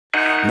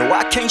No,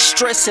 I can't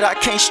stress it, I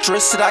can't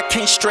stress it, I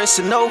can't stress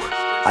it, no.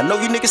 I know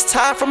you niggas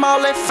tired from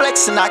all that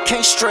flexing, I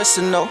can't stress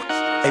it, no.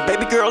 Hey,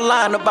 baby girl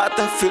lying about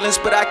them feelings,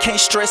 but I can't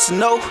stress it,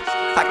 no.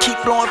 I keep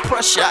blowing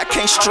pressure, I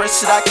can't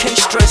stress it, I can't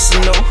stress it,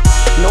 no.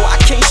 No, I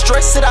can't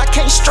stress it, I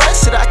can't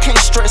stress it, I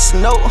can't stress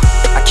it, no.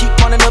 I keep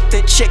running up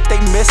that check,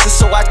 they messing,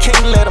 so I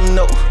can't let them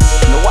know.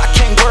 No, I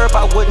can't worry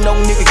about what no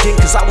nigga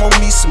getting, cause I want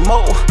me some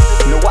more.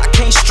 No, I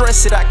can't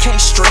stress it, I can't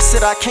stress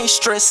it, I can't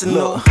stress it,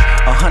 no.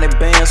 100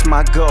 bands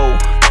my goal,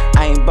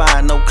 I ain't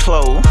buying no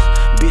clothes.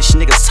 Bitch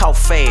niggas talk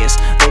fast,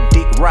 that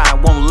dick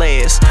ride won't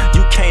last.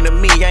 You came to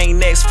me, I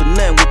ain't asked for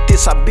nothing with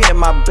this, I been in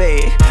my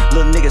bag.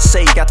 Little nigga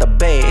say he got the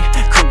bag,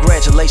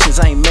 congratulations,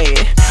 I ain't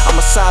mad. I'm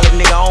a solid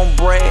nigga, I don't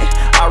brag.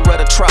 I'd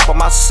rather trap on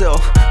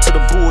myself. To the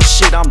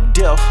bullshit, I'm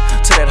deaf.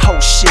 To that whole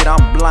shit,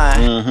 I'm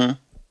blind.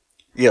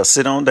 Yeah,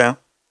 sit on down.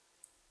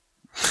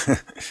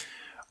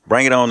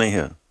 Bring it on in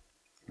here.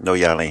 No,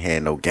 y'all ain't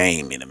had no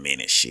game in a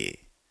minute, shit.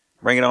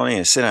 Bring it on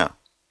in, sit down.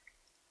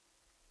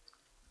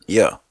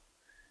 Yeah,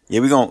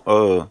 we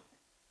gon'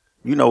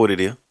 you know what it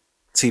is.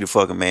 T the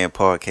fucking man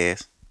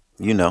podcast.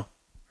 You know.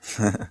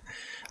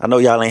 I know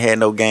y'all ain't had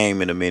no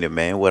game in a minute,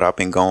 man. What, I've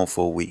been gone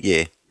for a week.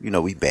 Yeah, you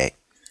know, we back.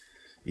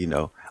 You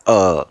know.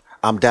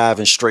 I'm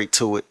diving straight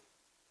to it.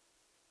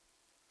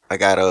 I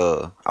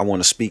want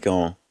to speak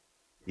on,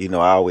 you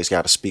know, I always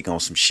got to speak on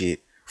some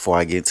shit before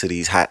I get into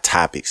these hot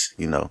topics,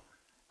 you know.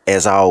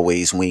 As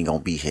always, we ain't gonna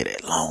be here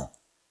that long.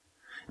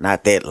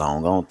 Not that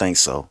long, I don't think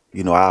so.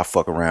 You know, I'll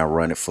fuck around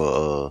running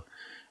for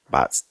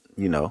about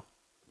an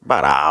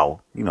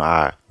hour.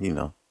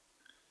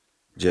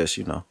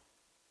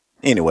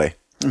 Anyway.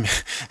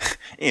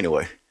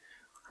 Anyway,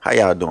 how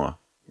y'all doing?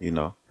 You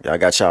know, y'all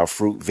got y'all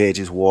fruit,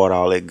 veggies, water,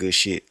 all that good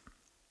shit.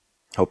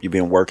 Hope you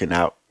been working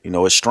out. You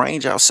know, it's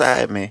strange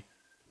outside, man.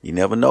 You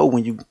never know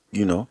when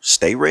you know,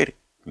 stay ready.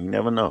 You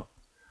never know.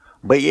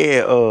 But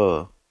yeah,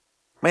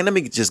 man, let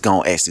me just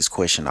go and ask this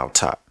question off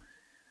top.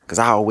 Cause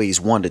I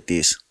always wondered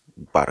this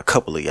about a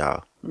couple of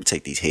y'all. Let me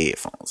take these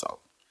headphones off.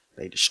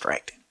 They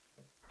distracting.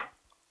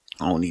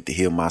 I don't need to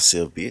hear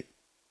myself, bitch.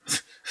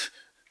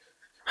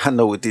 I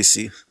know what this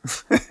is.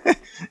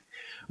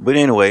 But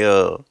anyway,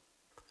 I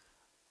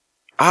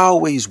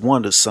always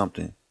wondered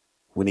something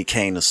when it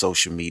came to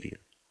social media.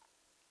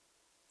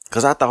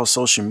 Cause I thought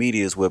social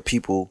media is where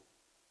people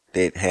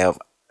that have,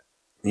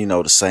 you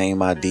know, the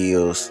same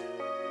ideals,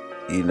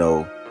 you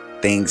know,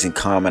 things in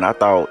common. I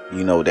thought,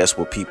 you know, that's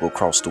where people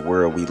across the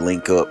world, we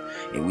link up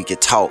and we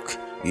could talk,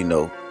 you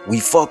know,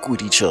 we fuck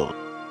with each other.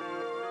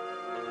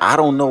 I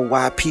don't know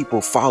why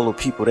people follow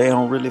people they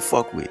don't really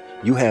fuck with.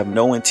 You have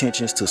no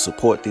intentions to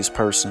support this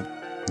person.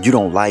 You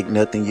don't like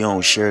nothing. You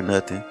don't share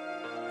nothing.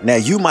 Now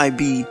you might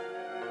be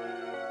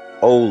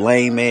old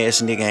lame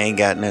ass nigga, ain't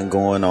got nothing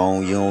going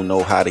on. You don't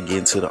know how to get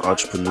into the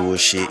entrepreneur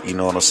shit. You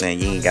know what I'm saying?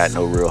 You ain't got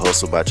no real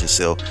hustle about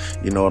yourself.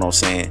 You know what I'm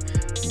saying?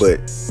 But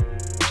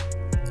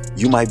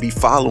you might be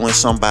following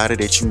somebody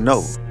that you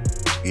know.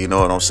 You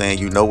know what I'm saying?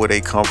 You know where they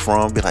come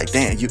from. Be like,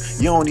 damn, you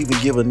don't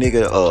even give a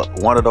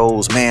nigga one of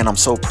those, man, I'm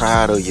so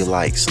proud of you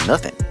likes.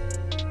 Nothing.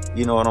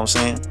 You know what I'm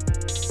saying?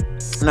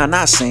 Now,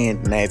 not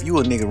saying, now, if you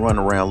a nigga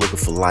running around looking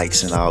for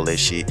likes and all that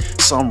shit,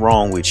 something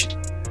wrong with you.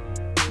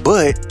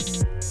 But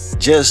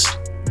just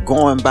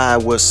going by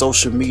what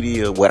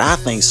I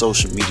think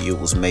social media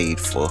was made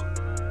for.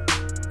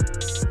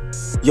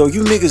 Yo,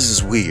 you niggas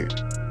is weird.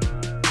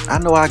 I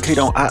know I get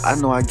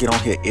on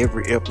here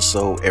every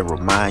episode and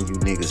remind you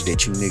niggas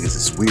that you niggas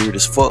is weird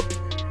as fuck.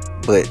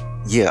 But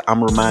yeah,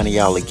 I'm reminding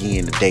y'all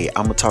again today.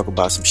 I'm gonna talk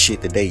about some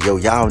shit today. Yo,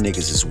 y'all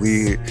niggas is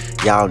weird.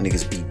 Y'all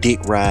niggas be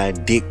dick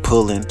riding, dick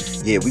pulling.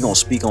 Yeah, we gonna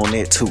speak on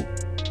that too.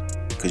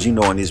 Cause you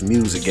know in this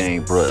music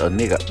game, bro, a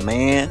nigga,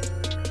 man,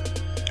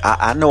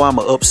 I know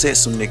I'ma upset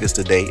some niggas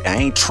today. I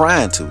ain't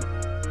trying to.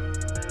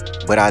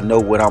 But I know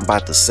what I'm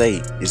about to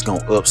say is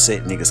gonna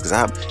upset niggas. Cause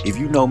if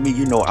you know me,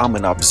 you know I'm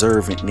an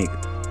observant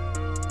nigga.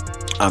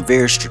 I'm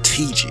very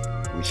strategic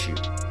with you.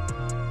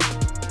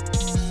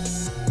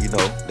 You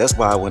know, that's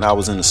why when I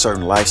was in a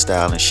certain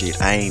lifestyle and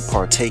shit, I ain't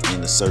partaking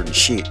in a certain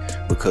shit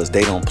because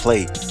they don't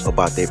play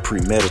about that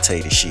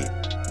premeditated shit.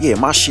 Yeah,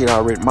 my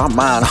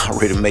mind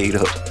already made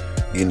up.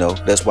 You know,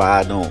 that's why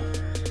I don't,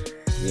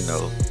 you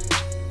know,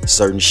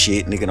 certain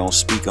shit nigga don't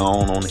speak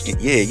on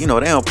yeah, you know,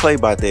 they don't play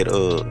about that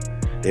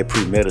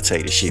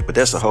premeditated shit. But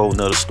that's a whole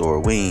nother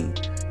story. We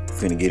ain't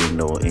finna get into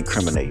no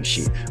incriminating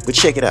shit. But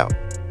check it out.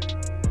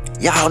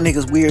 Y'all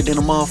niggas weird than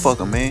a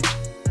motherfucker, man.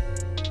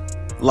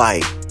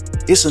 Like,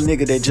 it's a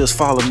nigga that just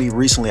followed me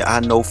recently. I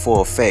know for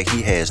a fact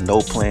he has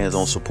no plans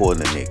on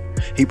supporting a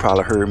nigga. He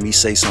probably heard me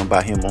say something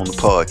about him on the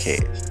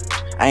podcast.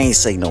 I ain't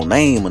say no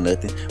name or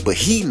nothing, but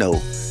he know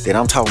that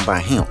I'm talking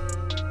about him.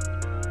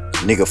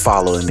 Nigga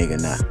follow a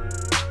nigga now.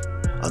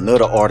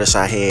 Another artist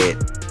I had,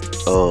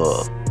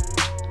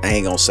 I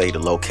ain't gonna say the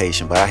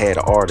location, but I had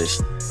an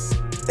artist.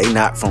 They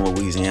not from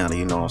Louisiana,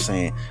 you know what I'm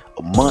saying?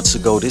 Months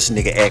ago, this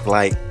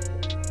nigga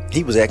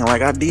he was acting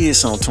like I did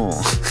something to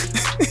him.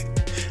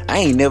 I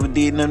ain't never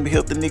did nothing to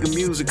help the nigga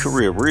music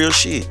career. Real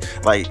shit.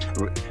 Like,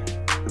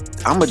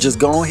 I'ma just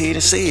go ahead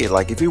and say it.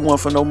 Like, if it weren't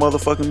for no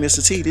motherfucking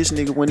Mr. T, this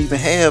nigga wouldn't even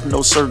have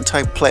no certain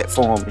type of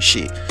platform and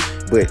shit.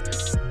 But,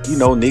 you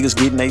know, niggas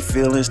getting their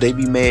feelings, they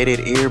be mad at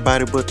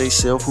everybody but they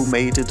self who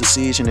made the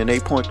decision, and they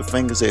point the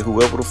fingers at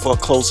whoever the fuck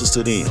closest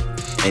to them.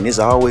 And it's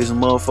always a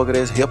motherfucker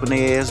that's helping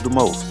their ass the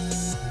most.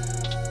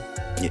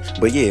 Yeah.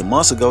 But yeah,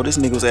 months ago, this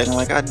nigga was acting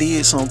like I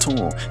did something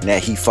to him. Now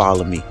he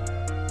follow me.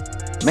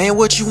 Man,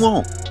 what you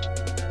want?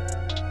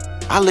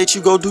 I let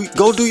you go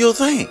do your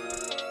thing.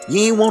 You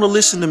ain't want to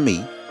listen to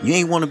me. You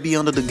ain't want to be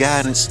under the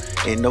guidance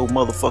and no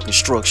motherfucking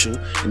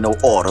structure, and no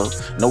order,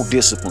 no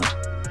discipline.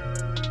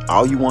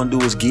 All you want to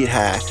do is get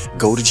high,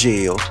 go to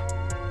jail,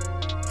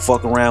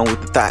 fuck around with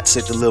the thoughts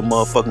at the little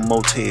motherfucking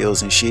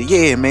motels and shit.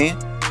 Yeah, man.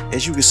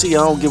 As you can see, I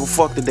don't give a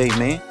fuck today,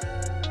 man.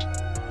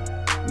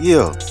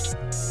 Yeah.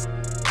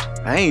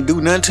 I ain't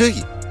do nothing to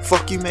you.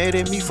 Fuck you mad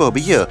at me for?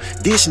 But yeah,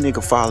 this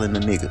nigga following the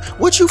nigga.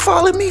 What you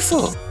following me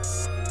for?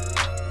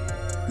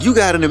 You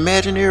got an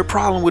imaginary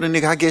problem with a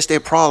nigga. I guess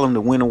that problem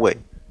that went away.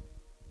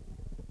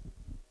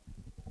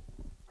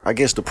 I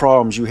guess the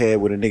problems you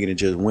had with a nigga that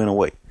just went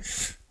away.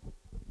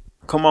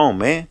 Come on,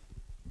 man.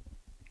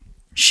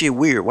 Shit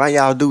weird. Why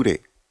y'all do that?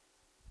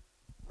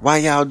 Why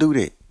y'all do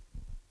that?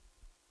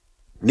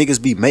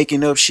 Niggas be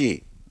making up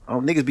shit. Oh,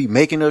 niggas be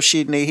making up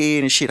shit in their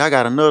head and shit. I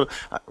got another.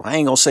 I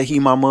ain't gonna say he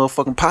my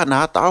motherfucking partner.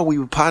 I thought we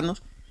were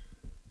partners.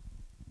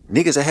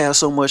 Niggas that have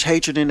so much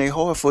hatred in their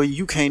heart for you,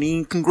 you can't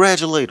even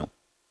congratulate them.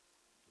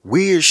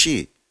 Weird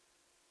shit.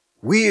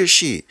 Weird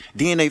shit.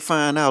 Then they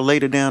find out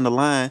later down the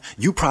line,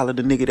 you probably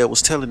the nigga that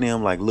was telling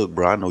them like, look,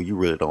 bro, I know you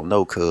really don't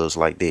know cuz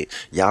like that.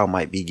 Y'all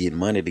might be getting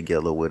money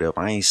together or whatever.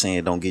 I ain't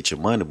saying don't get your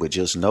money, but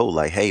just know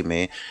like, hey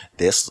man,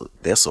 that's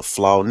a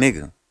flawed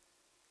nigga.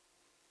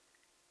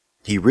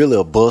 He really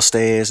a bust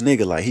ass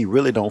nigga. Like, he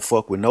really don't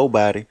fuck with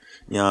nobody.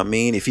 You know what I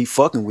mean? If he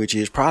fucking with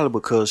you, it's probably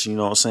because, you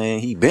know what I'm saying,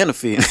 he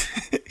benefiting.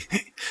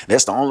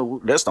 That's the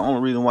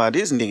only reason why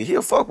this nigga,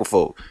 he'll fuck with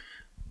folk.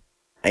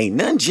 Ain't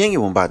nothing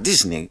genuine about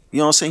this nigga. You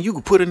know what I'm saying? You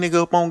can put a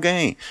nigga up on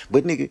game.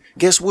 But nigga,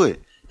 guess what?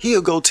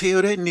 He'll go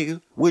tell that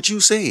nigga what you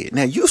said.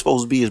 Now, you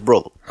supposed to be his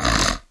brother.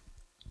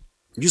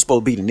 You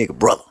supposed to be the nigga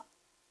brother.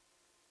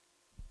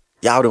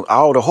 Y'all,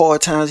 all the hard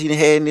times he done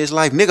had in his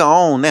life, nigga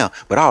on now.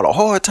 But all the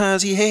hard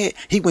times he had,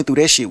 he went through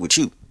that shit with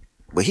you.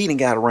 But he done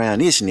got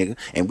around this nigga.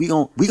 And we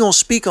gon'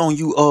 speak on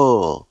you,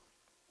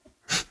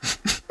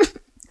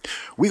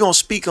 we gon'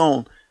 speak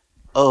on,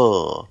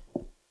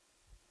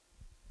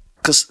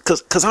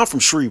 Cause I'm from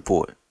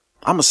Shreveport.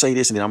 I'm gonna say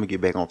this and then I'm gonna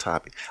get back on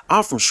topic.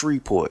 I'm from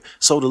Shreveport.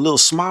 So the little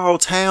small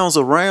towns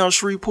around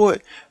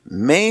Shreveport,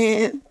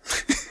 man,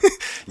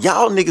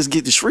 y'all niggas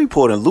get to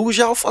Shreveport and lose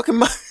y'all fucking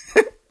mind.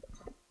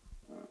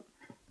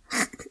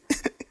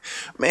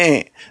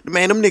 Man,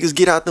 them niggas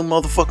get out them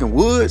motherfucking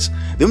woods.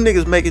 Them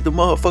niggas make it to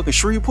motherfucking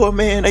Shreveport,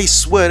 man. They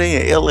swear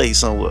they in LA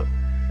somewhere.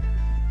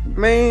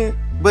 Man,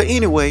 but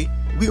anyway,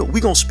 we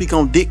gonna speak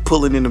on dick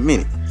pulling in a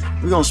minute.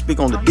 We gonna speak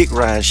on the dick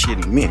ride shit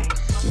in a minute.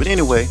 But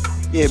anyway,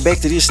 yeah, back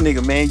to this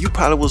nigga, man. You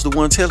probably was the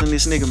one telling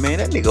this nigga, man,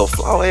 that nigga a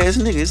flaw ass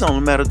nigga. It's only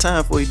a matter of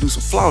time before he do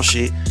some flaw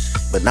shit.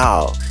 But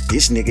nah,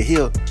 this nigga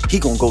here, he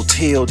gonna go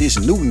tell this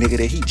new nigga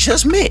that he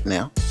just met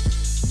now.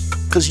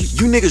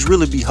 Cause you niggas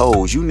really be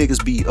hoes. You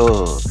niggas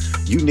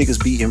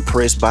be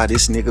impressed by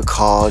this nigga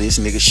car, this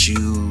nigga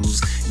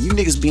shoes. You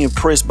niggas be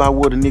impressed by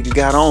what a nigga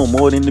got on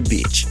more than the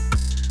bitch.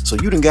 So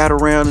you done got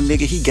around a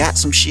nigga, he got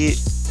some shit.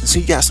 So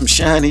he got some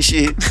shiny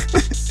shit.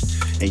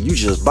 And you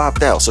just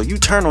bopped out. So you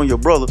turn on your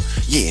brother.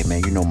 Yeah,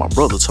 man, you know, my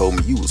brother told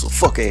me you was a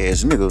fuck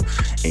ass nigga.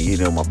 And you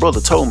know, my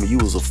brother told me you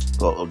was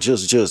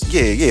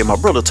yeah, my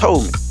brother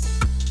told me.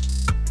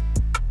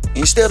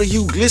 Instead of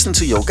you listening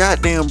to your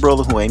goddamn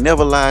brother who ain't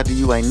never lied to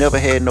you, ain't never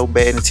had no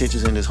bad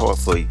intentions in his heart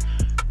for you,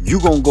 you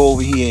gonna go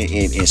over here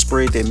and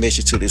spread that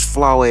message to this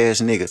flaw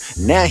ass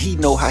nigga. Now he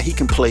know how he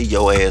can play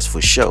your ass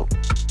for show.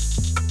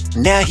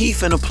 Now he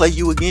finna play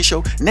you against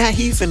your. Now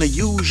he finna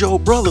use your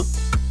brother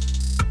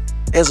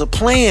as a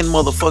playing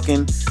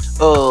motherfucking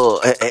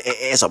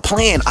as a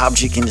playing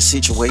object in the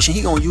situation.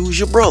 He gonna use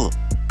your brother.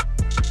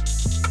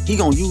 He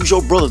gonna use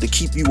your brother to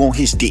keep you on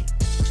his dick.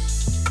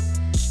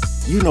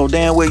 You know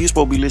damn well you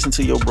supposed to be listening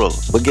to your brother.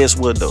 But guess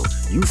what though?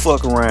 You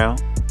fuck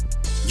around.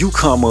 You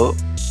come up.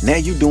 Now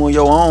you doing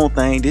your own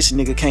thing. This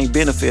nigga can't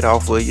benefit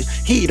off of you.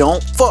 He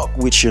don't fuck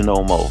with you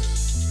no more.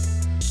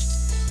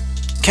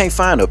 Can't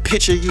find a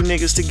picture of you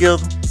niggas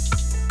together.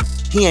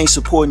 He ain't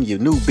supporting your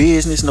new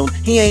business. No,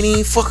 he ain't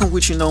even fucking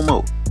with you no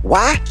more.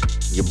 Why?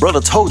 Your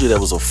brother told you that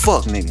was a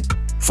fuck nigga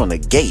from the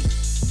gate.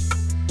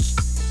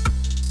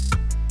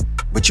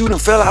 But you done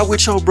fell out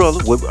with your brother.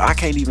 Well, I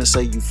can't even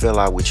say you fell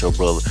out with your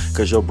brother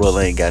because your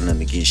brother ain't got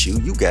nothing against you.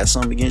 You got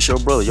something against your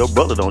brother. Your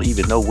brother don't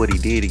even know what he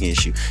did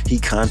against you. He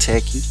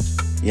contact you.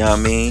 You know what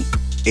I mean?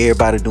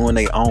 Everybody doing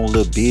their own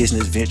little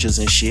business ventures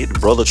and shit. The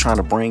brother trying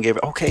to bring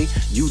okay,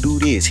 you do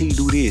this, he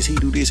do this, he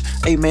do this.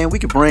 Hey man, we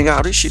could bring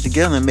all this shit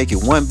together and make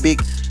it one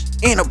big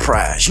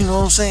enterprise. You know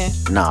what I'm saying?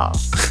 Nah,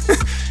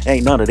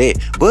 ain't none of that.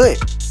 But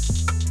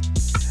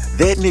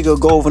that nigga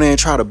go over there and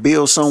try to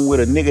build something with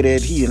a nigga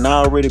that he had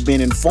already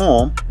been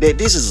informed that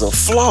this is a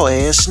flaw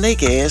ass,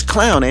 snake ass,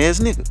 clown ass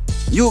nigga.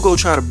 You'll go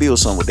try to build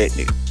something with that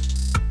nigga.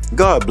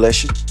 God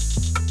bless you.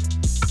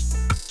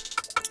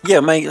 Yeah,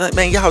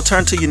 man, y'all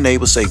turn to your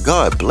neighbor, say,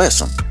 God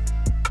bless him.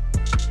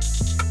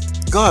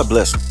 God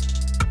bless him.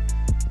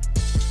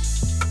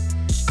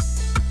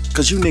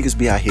 Cause you niggas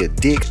be out here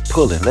dick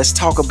pulling. Let's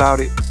talk about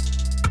it.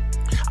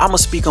 I'ma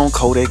speak on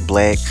Kodak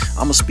Black.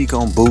 I'ma speak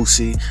on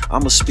Boosie.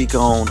 I'ma speak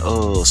on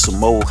some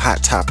more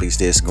hot topics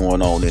that's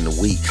going on in the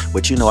week.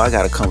 But you know, I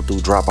gotta come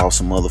through, drop off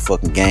some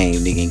motherfucking game,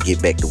 nigga, and get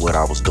back to what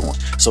I was doing.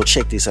 So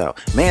check this out.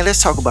 Man,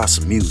 let's talk about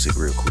some music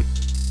real quick.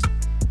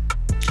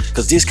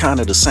 Cause this kind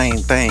of the same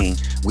thing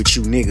with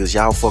you niggas.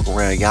 Y'all fuck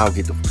around, y'all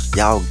get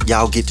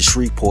the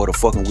Shreveport or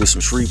fucking with some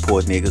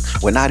Shreveport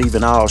niggas. Well, not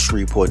even all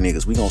Shreveport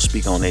niggas. We gonna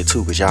speak on that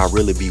too, cause y'all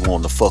really be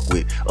wanting to fuck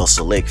with a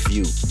select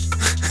few.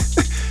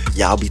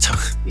 Y'all be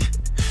talking.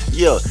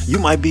 Yeah, you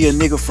might be a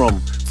nigga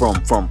from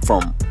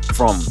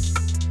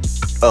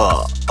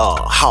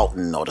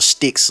Houghton or the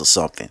Sticks or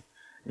something.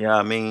 You know what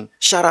I mean?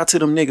 Shout out to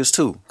them niggas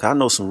too. Cause I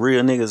know some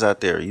real niggas out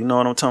there. You know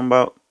what I'm talking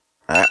about?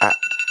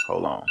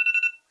 Hold on.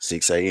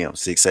 6 a.m.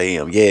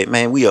 Yeah,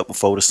 man, we up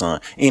before the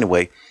sun.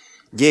 Anyway,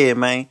 yeah,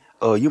 man.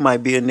 You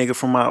might be a nigga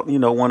from out,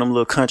 one of them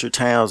little country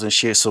towns and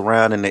shit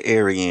surrounding the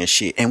area and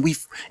shit. And we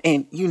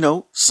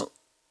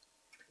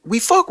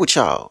fuck with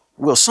y'all.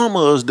 Well, some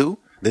of us do.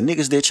 The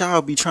niggas that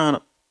y'all be trying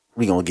to,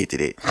 we gonna get to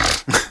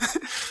that.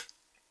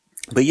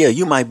 But yeah,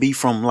 you might be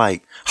from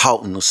like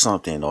Houghton or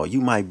something, or you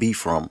might be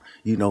from,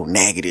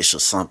 Natchitoches or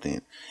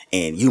something.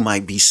 And you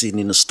might be sitting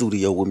in the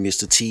studio with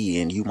Mr. T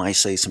and you might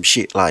say some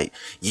shit like,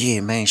 yeah,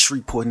 man,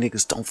 Shreveport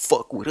niggas don't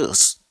fuck with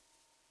us.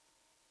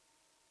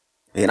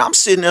 And I'm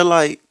sitting there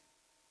like,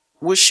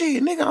 well,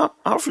 shit, nigga,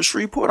 I'm from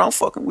Shreveport. I'm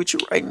fucking with you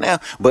right now.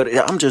 But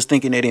I'm just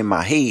thinking that in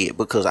my head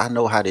because I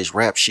know how this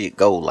rap shit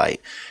go.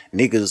 Like,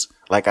 niggas,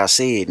 like I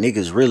said,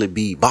 niggas really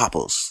be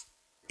boppers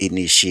in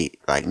this shit.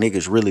 Like,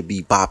 niggas really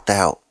be bopped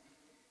out.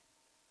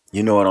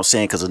 You know what I'm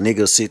saying? Because a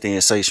nigga sit there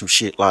and say some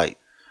shit like,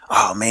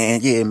 oh, man,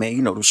 yeah,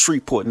 man, the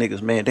Shreveport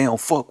niggas, man, they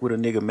don't fuck with a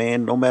nigga,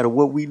 man, no matter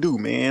what we do,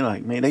 man.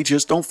 Like, man, they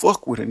just don't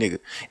fuck with a nigga.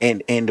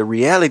 And the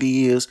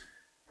reality is,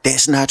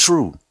 that's not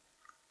true.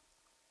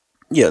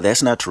 Yeah,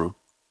 that's not true.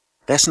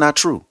 That's not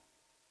true.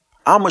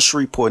 I'm a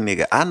Shreveport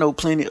nigga. I know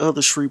plenty of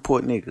other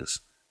Shreveport niggas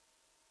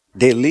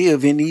that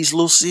live in these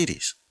little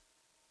cities.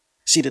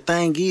 See, the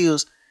thing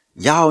is,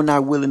 y'all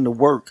not willing to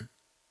work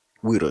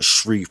with a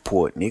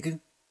Shreveport nigga.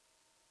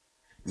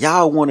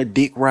 Y'all want to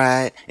dick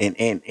ride,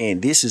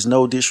 and this is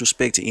no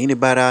disrespect to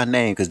anybody I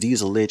name, because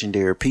these are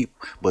legendary people.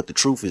 But the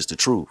truth is the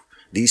truth.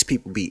 These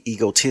people be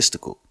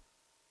egotistical.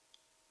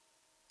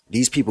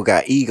 These people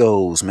got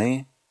egos,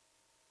 man.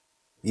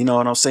 You know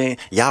what I'm saying?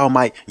 Y'all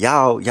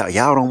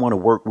don't want to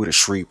work with a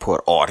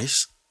Shreveport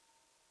artist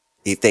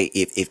if they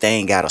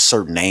ain't got a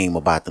certain name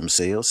about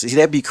themselves. See,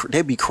 that'd be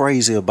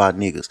crazy about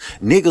niggas.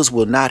 Niggas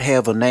will not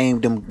have a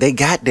name them they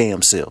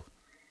goddamn self.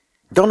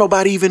 Don't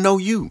nobody even know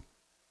you.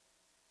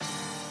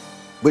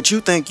 But you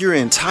think you're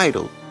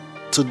entitled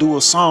to do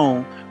a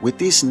song with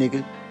this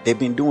nigga that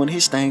been doing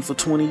his thing for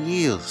 20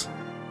 years.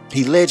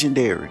 He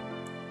legendary,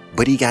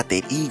 but he got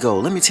that ego.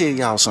 Let me tell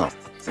y'all something.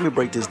 Let me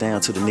break this down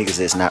to the niggas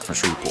that's not from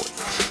Shreveport.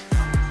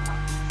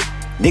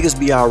 Niggas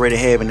be already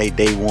having their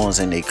day ones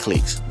and their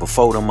cliques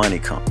before the money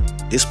come.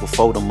 This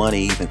before the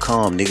money even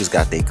come. Niggas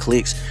got their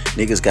cliques.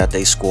 Niggas got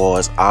their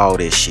squads. All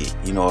that shit.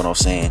 You know what I'm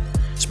saying?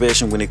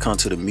 Especially when it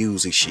comes to the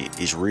music shit.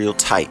 It's real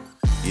tight.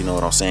 You know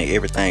what I'm saying?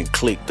 Everything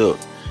clicked up.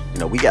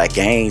 We got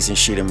gangs and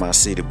shit in my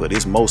city, but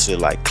it's mostly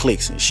like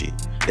cliques and shit.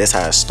 That's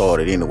how it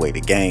started anyway.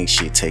 The gang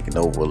shit taking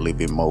over a little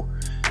bit more.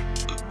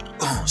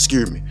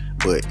 Excuse me.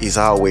 But it's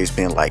always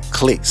been like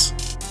cliques.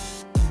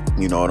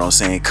 You know what I'm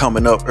saying?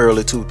 Coming up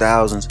early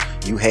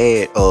 2000s, you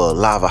had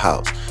Lava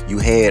House. You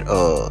had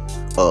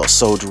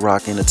Soldier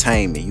Rock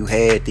Entertainment. You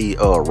had the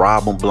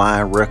Rob 'em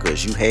Blind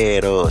Records. You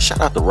had shout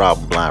out to Rob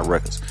 'em Blind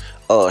Records.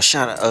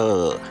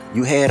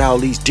 You had all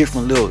these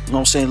different little,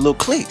 little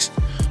cliques.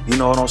 You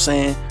know what I'm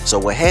saying? So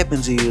what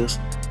happens is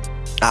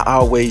I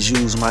always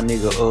use my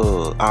nigga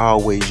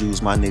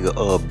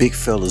Big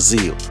Fella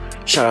Zeal.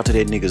 Shout out to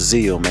that nigga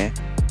Zeal, man.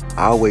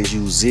 I always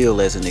use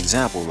Zeal as an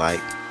example. Like,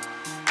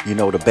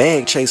 the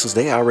Bag Chasers,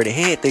 they already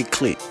had they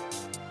clique.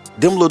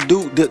 Them little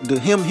dude,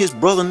 him, his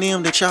brother and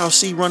them that y'all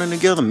see running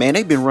together, man,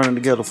 they been running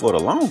together for the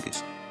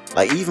longest.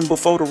 Like, even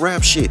before the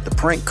rap shit, the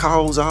prank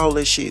calls, all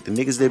that shit. The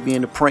niggas that be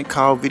in the prank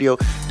call video,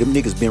 them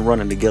niggas been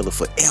running together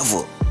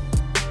forever.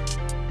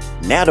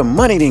 Now the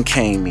money done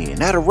came in.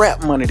 Now the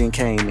rap money done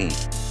came in.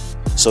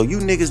 So you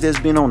niggas that's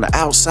been on the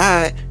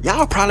outside,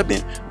 y'all probably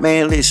been,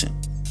 man, listen.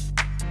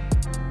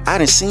 I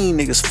done seen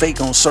niggas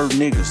fake on certain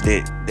niggas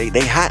that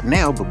they hot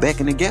now, but back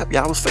in the gap,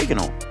 y'all was faking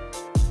on.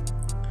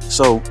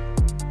 So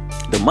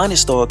the money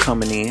started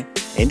coming in,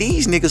 and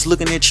these niggas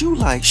looking at you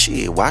like,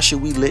 shit, why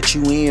should we let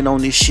you in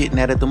on this shit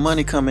now that the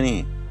money coming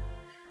in?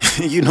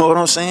 You know what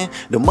I'm saying?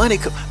 The money,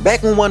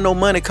 back when wasn't no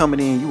money coming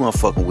in, you weren't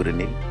fucking with a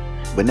nigga.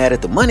 But now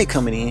that the money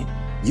coming in,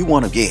 you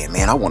want to, yeah,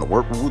 man, I want to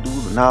work with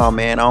you. Nah,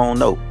 man, I don't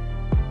know.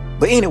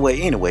 But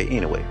anyway.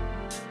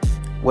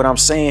 What I'm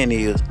saying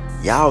is,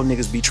 y'all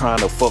niggas be trying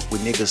to fuck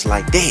with niggas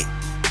like that.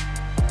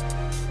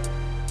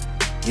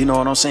 You know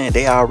what I'm saying?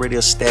 They already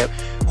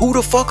established. Who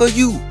the fuck are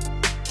you?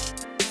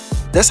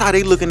 That's how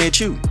they looking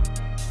at you.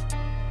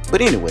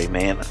 But anyway,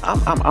 man,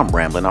 I'm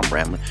rambling.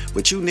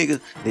 But you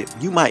niggas,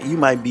 you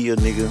might be a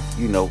nigga.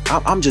 You know,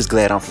 I'm just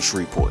glad I'm from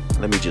Shreveport.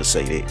 Let me just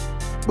say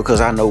that,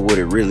 because I know what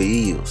it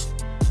really is.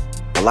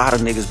 A lot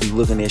of niggas be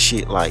looking at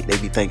shit like they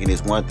be thinking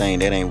it's one thing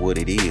that ain't what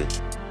it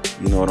is.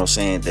 You know what I'm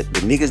saying? That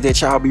the niggas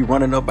that y'all be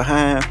running up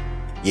behind,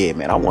 yeah,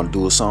 man, I want to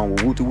do a song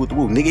with woo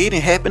woo. Nigga, it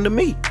didn't happen to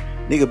me.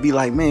 Nigga be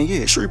like, man,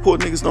 yeah,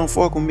 Shreveport niggas don't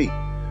fuck with me.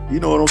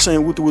 You know what I'm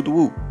saying?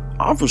 Woo.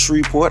 I'm from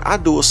Shreveport. I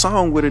do a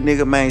song with a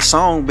nigga, man.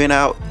 Song been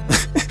out.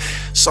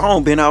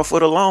 Song been out for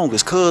the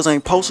longest. Cuz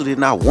ain't posted it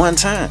not one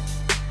time.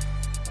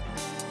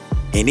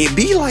 And it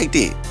be like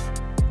that.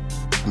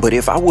 But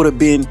if I would have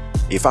been like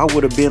if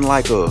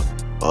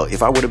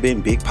I would have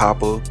been Big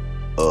Papa,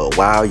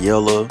 Wild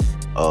Yellow,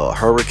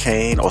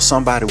 Hurricane, or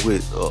somebody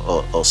with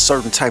a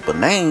certain type of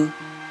name,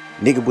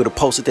 nigga would have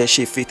posted that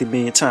shit 50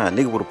 million times.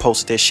 Nigga would have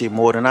posted that shit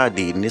more than I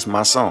did, and it's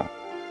my song.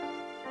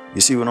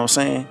 You see what I'm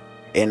saying?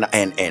 And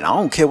I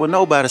don't care what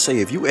nobody say.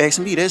 If you ask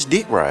me, that's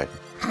dick riding.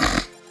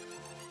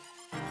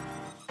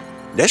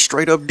 That's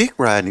straight up dick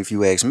riding if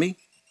you ask me.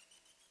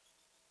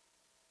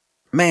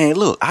 Man,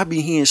 look, I be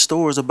hearing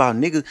stories about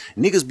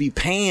niggas be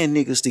paying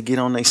niggas to get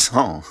on their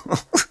song.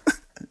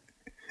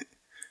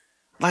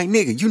 Like,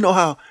 nigga, you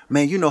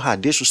know how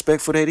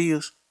disrespectful that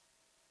is?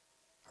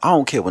 I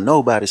don't care what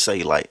nobody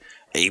say, like,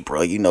 hey,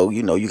 bro, you know,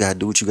 you gotta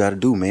do what you gotta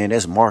do, man.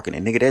 That's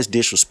marketing. Nigga, that's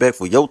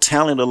disrespectful. Your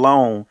talent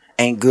alone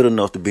ain't good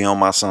enough to be on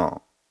my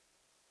song.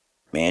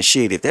 Man,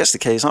 shit, if that's the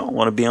case, I don't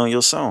want to be on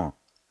your song.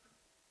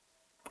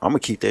 I'm gonna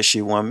keep that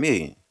shit 1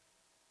 million.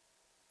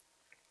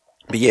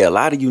 But yeah, a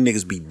lot of you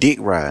niggas be dick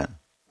riding.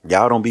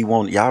 Y'all don't be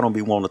wanting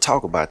to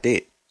talk about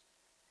that.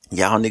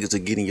 Y'all niggas are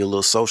getting your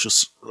little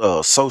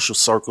social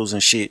circles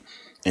and shit,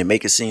 and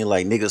make it seem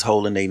like niggas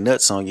holding they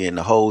nuts on you, and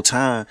the whole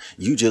time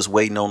you just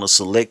waiting on a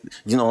select,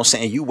 you know what I'm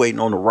saying? You waiting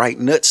on the right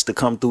nuts to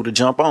come through to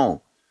jump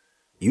on.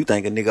 You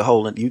think a nigga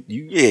holding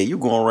you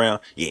going around,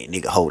 yeah,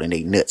 nigga holding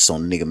they nuts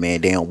on the nigga,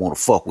 man. They don't want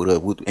to fuck with us,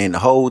 and the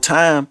whole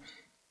time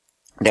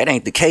that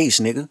ain't the case,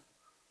 nigga.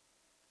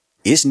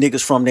 It's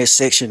niggas from that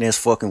section that's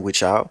fucking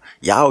with y'all.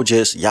 Y'all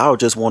just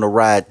want to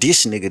ride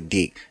this nigga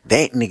dick,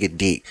 that nigga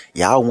dick.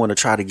 Y'all want to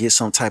try to get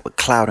some type of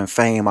clout and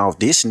fame off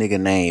this nigga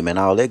name and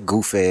all that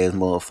goof ass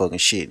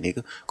motherfucking shit,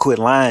 nigga. Quit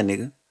lying,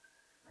 nigga.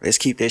 Let's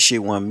keep that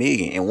shit 1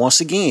 million. And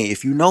once again,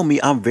 if you know me,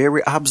 I'm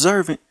very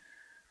observant.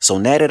 So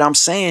now that I'm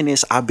saying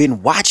this, I've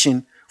been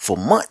watching for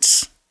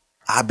months.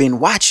 I've been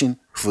watching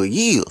for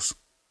years.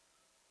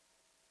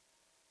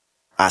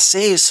 I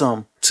said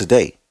something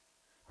today.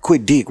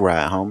 Quit dick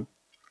ride, homie.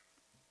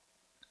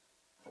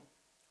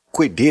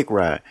 Quit dick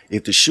ride.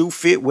 If the shoe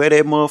fit, wear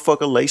that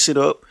motherfucker, lace it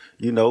up,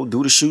 you know,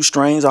 do the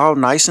shoestrings all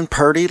nice and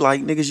purty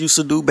like niggas used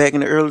to do back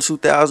in the early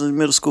 2000s in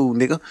middle school,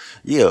 nigga.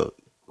 Yeah,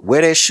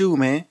 wear that shoe,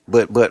 man.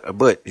 But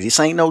this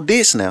ain't no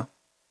diss now.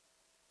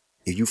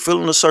 If you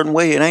feeling a certain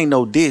way, it ain't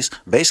no diss.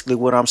 Basically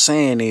what I'm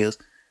saying is,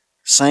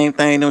 same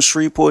thing them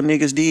Shreveport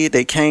niggas did.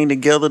 They came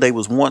together. They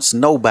was once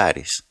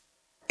nobodies.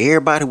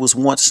 Everybody was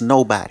once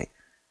nobody.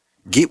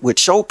 Get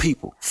with your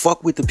people.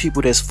 Fuck with the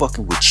people that's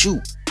fucking with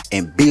you.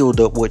 And build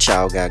up what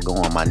y'all got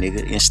going, my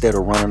nigga. Instead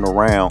of running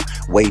around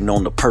waiting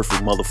on the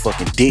perfect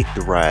motherfucking dick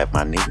to ride,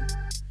 my nigga.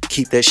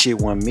 Keep that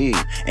shit 1 million.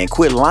 And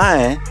quit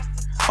lying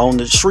on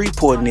the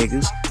Shreveport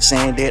niggas,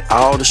 saying that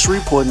all the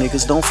Shreveport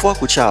niggas don't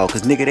fuck with y'all.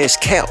 Cause nigga, that's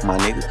cap, my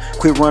nigga.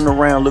 Quit running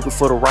around looking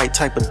for the right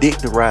type of dick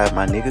to ride,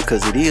 my nigga.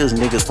 Cause it is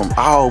niggas from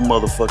all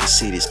motherfucking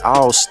cities,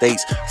 all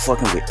states,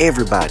 fucking with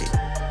everybody.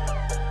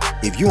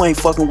 If you ain't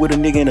fucking with a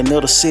nigga in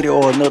another city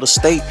or another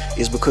state,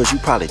 it's because you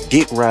probably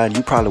dick riding.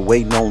 You probably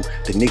waiting on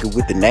the nigga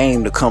with the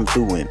name to come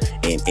through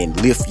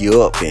and lift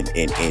you up and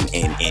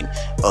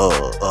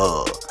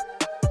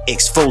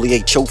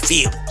exfoliate your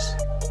feelings.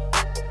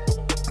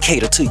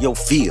 Cater to your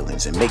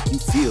feelings and make you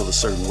feel a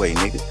certain way,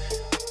 nigga.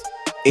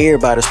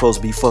 Everybody's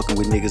supposed to be fucking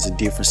with niggas in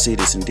different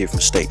cities and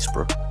different states,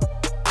 bro.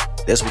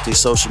 That's what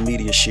this social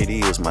media shit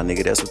is, my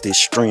nigga. That's what this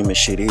streaming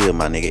shit is,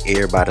 my nigga.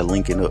 Everybody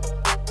linking up.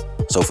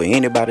 So for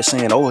anybody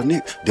saying, oh,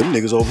 nigga, them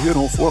niggas over here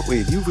don't fuck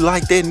with you,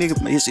 like that nigga,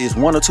 it's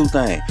one or two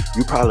things.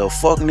 You probably a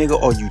fuck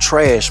nigga or you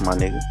trash, my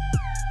nigga.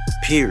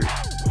 Period.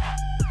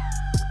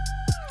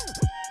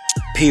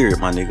 Period,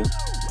 my nigga.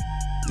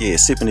 Yeah,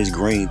 sipping this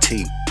green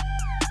tea.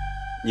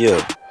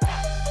 Yeah.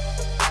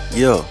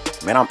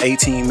 Man, I'm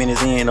 18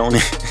 minutes in on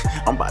it.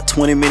 I'm about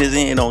 20 minutes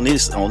in on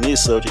this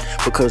subject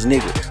because,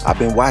 nigga, I've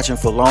been watching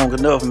for long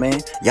enough, man.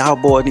 Y'all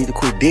boys need to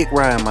quit dick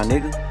riding, my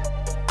nigga.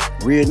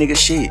 Real nigga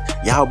shit.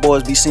 Y'all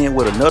boys be seeing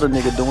what another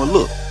nigga doing.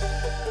 Look,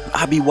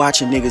 I be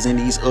watching niggas in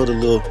these other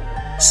little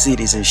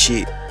cities and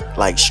shit,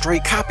 like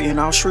straight copying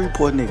our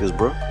Shreveport niggas,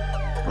 bro.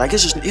 Like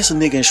it's a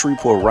nigga in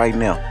Shreveport right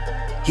now.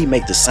 He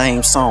make the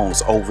same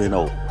songs over and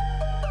over.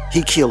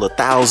 He kill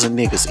 1,000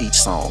 niggas each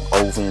song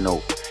over and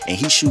over, and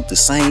he shoot the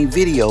same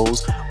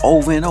videos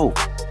over and over.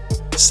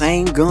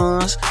 Same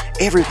guns,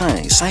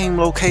 everything. Same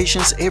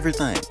locations,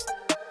 everything.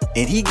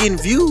 And he getting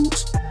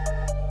views.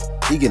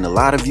 He getting a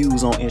lot of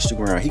views on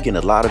Instagram. He getting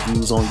a lot of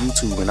views on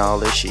YouTube and all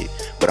that shit.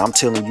 But I'm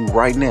telling you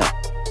right now,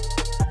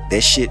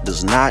 that shit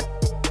does not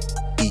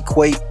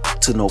equate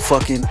to no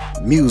fucking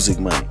music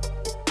money.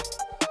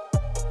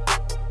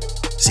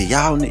 See,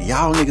 y'all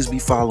niggas be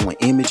following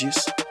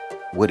images,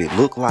 what it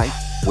look like,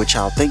 what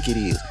y'all think it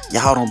is.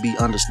 Y'all don't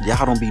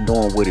be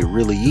knowing what it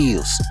really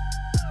is.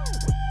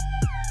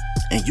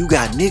 And you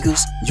got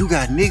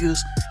niggas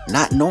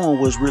not knowing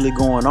what's really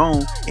going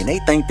on, and they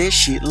think that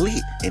shit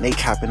lit, and they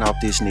copping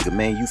off this nigga.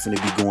 Man, you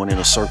finna be going in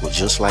a circle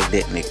just like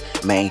that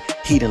nigga. Man,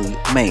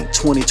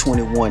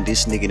 2021,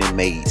 this nigga done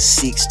made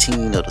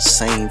 16 of the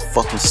same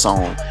fucking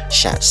song,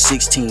 shot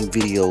 16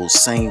 videos,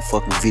 same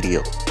fucking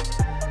video.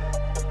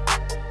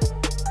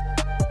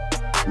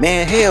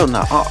 Man, hell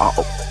no. I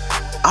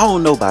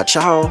don't know about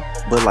y'all,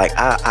 but like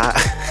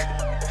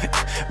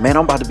man,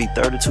 I'm about to be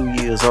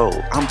 32 years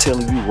old. I'm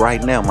telling you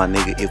right now, my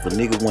nigga, if a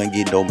nigga wasn't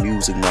getting no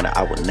music money,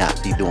 I would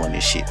not be doing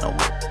this shit no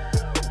more.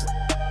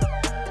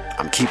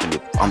 I'm keeping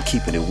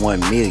it 1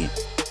 million.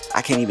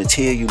 I can't even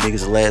tell you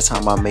niggas the last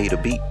time I made a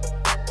beat.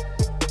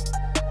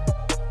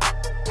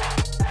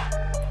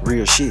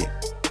 Real shit.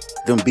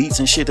 Them beats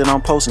and shit that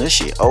I'm posting, that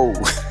shit old.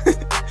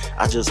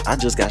 I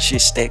just got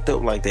shit stacked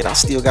up like that. I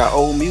still got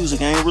old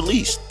music I ain't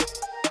released.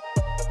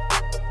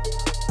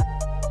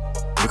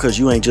 Because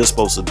you ain't just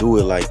supposed to do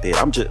it like that.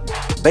 I'm just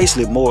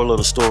basically, moral of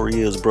the story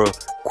is, bro,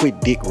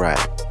 quit dick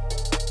riding.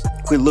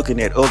 Quit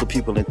looking at other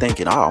people and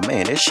thinking, oh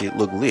man, that shit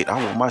look lit,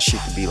 I want my shit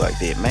to be like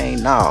that.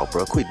 Man, nah,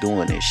 bro, quit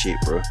doing that shit,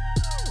 bro.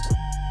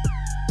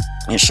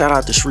 And shout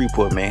out to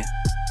Shreveport, man.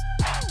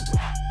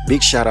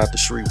 Big shout out to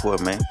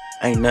Shreveport, man.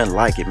 Ain't nothing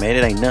like it, man.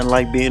 It ain't nothing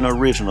like being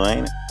original,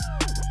 ain't it?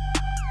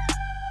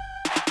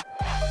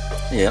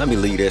 Yeah, let me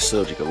leave that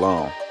subject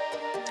alone.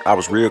 I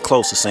was real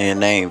close to saying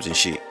names and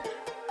shit.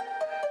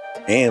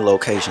 And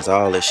locations,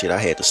 all that shit. I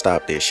had to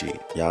stop that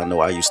shit. Y'all know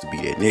I used to be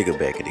that nigga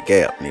back in the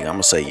Gap, nigga.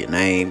 I'ma say your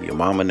name, your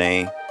mama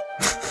name,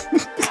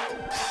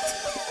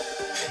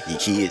 your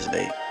kids'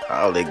 name,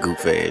 all that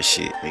goof ass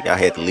shit. Nigga, I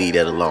had to leave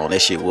that alone.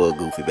 That shit was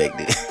goofy back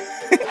then.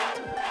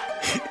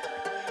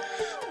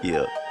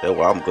 Yeah, that's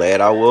why I'm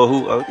glad I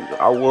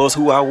was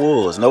who I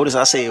was. Notice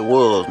I said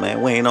was,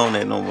 man. We ain't on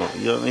that no more.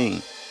 You know what I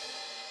mean?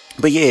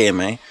 But yeah,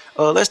 man.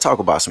 Let's talk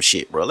about some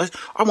shit, bro.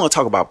 I want to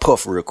talk about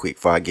Puff real quick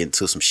before I get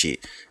into some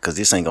shit, because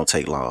this ain't gonna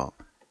take long.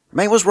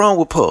 Man, what's wrong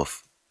with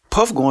Puff?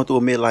 Puff going through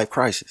a midlife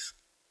crisis.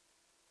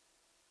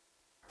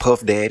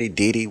 Puff Daddy,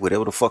 Diddy,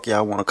 whatever the fuck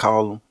y'all want to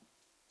call him.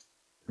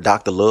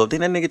 Dr. Love.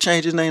 Didn't that nigga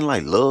change his name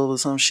like Love or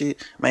some shit?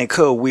 Man,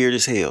 cuz weird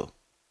as hell.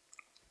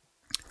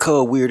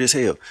 Cuz weird as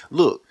hell.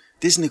 Look,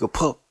 this nigga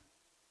Puff,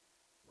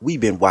 we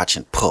been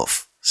watching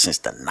Puff since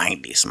the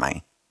 90s,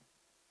 man.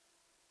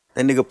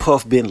 That nigga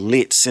Puff been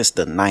lit since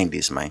the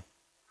 90s, man.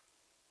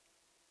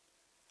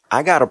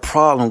 I got a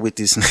problem with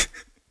this.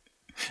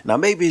 Now,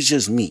 maybe it's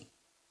just me.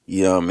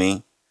 You know what I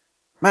mean?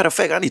 Matter of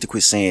fact, I need to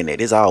quit saying that.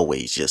 It's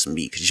always just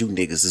me, because you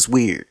niggas is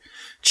weird.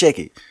 Check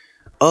it.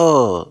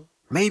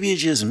 Maybe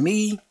it's just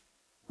me,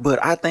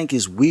 but I think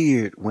it's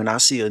weird when I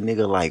see a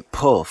nigga like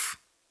Puff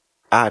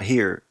out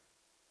here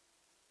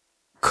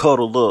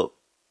cuddled up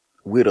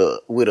with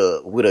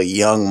a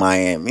young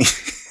Miami.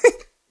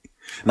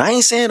 Now, I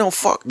ain't saying don't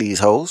fuck these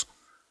hoes.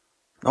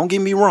 Don't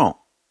get me wrong.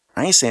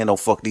 I ain't saying don't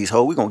fuck these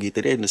hoes. We're going to get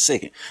to that in a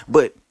second.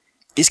 But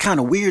it's kind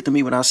of weird to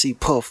me when I see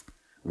Puff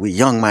with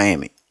young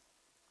Miami.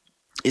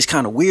 It's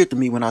kind of weird to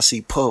me when I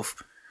see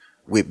Puff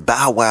with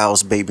Bow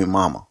Wow's baby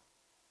mama,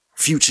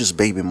 Future's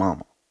baby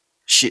mama.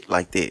 Shit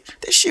like that.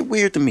 That shit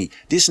weird to me.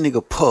 This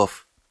nigga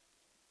Puff,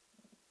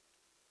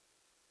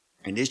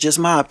 and it's just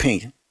my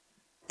opinion.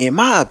 In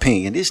my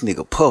opinion, this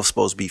nigga Puff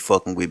supposed to be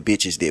fucking with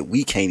bitches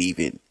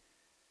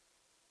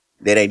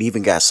that ain't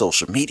even got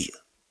social media.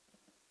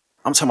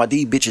 I'm talking about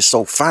these bitches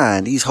so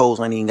fine, these hoes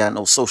ain't even got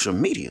no social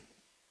media.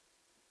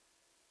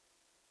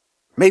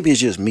 Maybe it's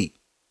just me.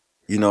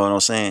 You know what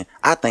I'm saying?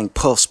 I think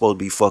Puff's supposed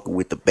to be fucking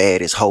with the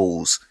baddest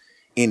hoes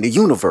in the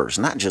universe.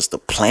 Not just the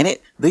planet,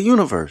 the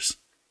universe.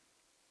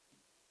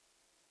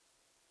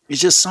 It's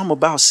just something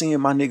about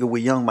seeing my nigga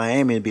with young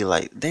Miami and be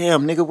like,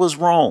 damn nigga, what's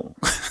wrong?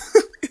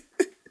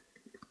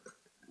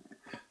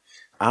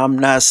 I'm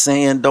not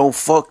saying don't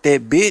fuck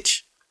that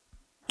bitch.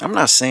 I'm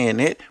not saying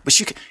that, but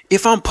you can,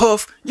 if I'm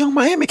Puff, young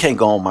Miami can't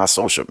go on my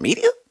social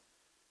media.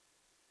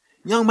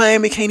 Young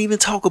Miami can't even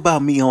talk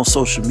about me on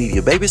social media.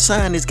 Baby,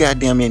 sign this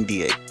goddamn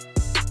NDA.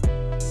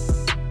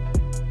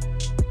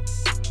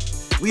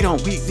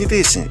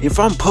 Listen, if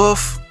I'm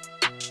Puff,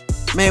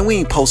 man, we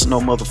ain't posting no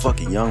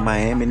motherfucking young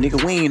Miami,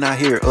 nigga. We ain't out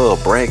here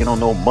bragging on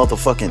no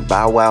motherfucking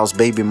Bow Wow's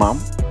baby mama.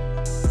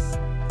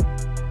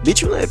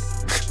 Bitch, you let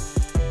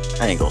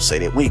I ain't gonna say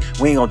that. We ain't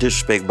gonna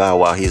disrespect Bow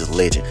Wow. He's a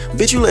legend.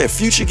 Bitch, you let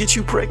Future get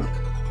you pregnant.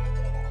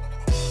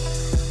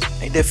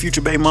 Ain't that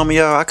Future baby mama,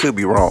 y'all? I could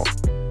be wrong.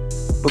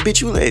 But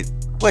bitch,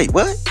 wait,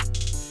 what?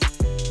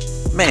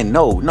 Man,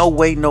 no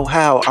way, no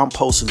how I'm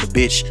posting the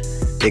bitch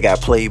that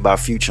got played by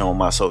Future on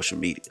my social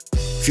media.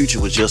 Future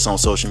was just on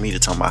social media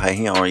talking about how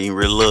he don't even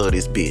really love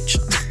this bitch.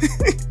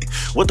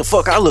 What the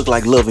fuck I look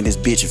like loving this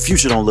bitch and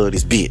Future don't love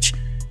this bitch?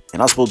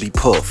 And I'm supposed to be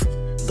Puff.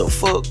 The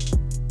fuck?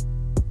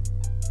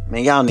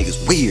 Man, y'all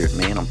niggas weird,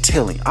 man. I'm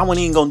telling you. I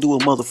wasn't even gonna do a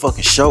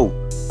motherfucking show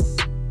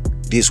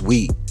this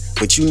week.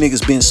 But you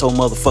niggas been so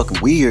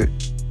motherfucking weird.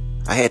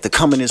 I had to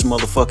come in this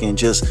motherfucker and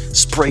just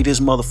spray this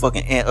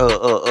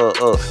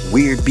motherfucking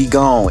weird be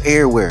gone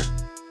everywhere.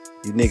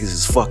 You niggas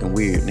is fucking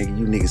weird, nigga.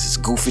 You niggas is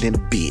goofy than a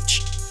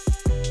bitch.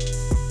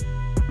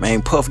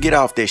 Man, Puff, get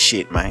off that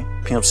shit, man.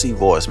 Pimp C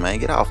voice, man.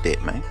 Get off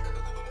that, man.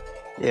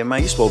 Yeah,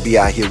 man, you supposed to be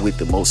out here with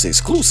the most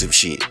exclusive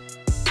shit.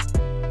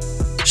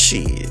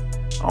 Shit.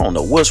 I don't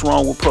know what's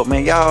wrong with Puff,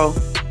 man. Y'all,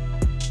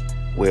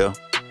 well,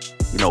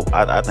 you know,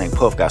 I think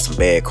Puff got some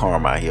bad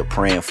karma out here.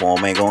 Praying for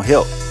him ain't gonna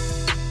help.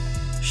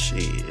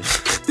 Shit.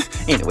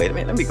 Anyway,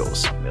 man, let me go with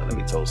something else. Let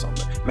me tell you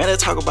something else. Man,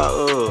 let's talk about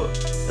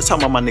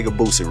my nigga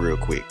Boosie real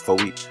quick. Before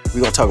we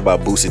gonna talk about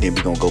Boosie, then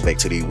we gonna go back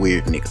to these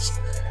weird niggas.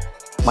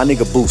 My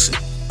nigga Boosie.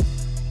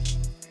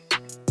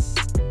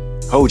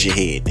 Hold your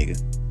head,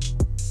 nigga.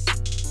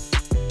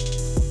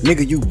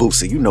 Nigga, you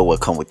Boosie, you know what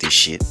come with this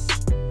shit.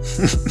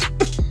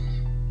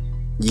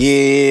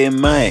 Yeah,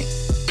 man.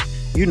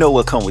 You know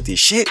what come with this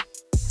shit.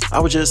 I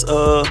was just,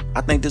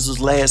 I think this was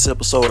last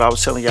episode. I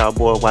was telling y'all,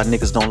 boy, why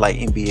niggas don't like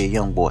NBA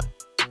Youngboy.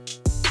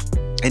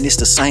 And it's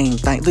the same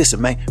thing. Listen,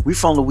 man, we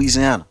from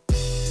Louisiana.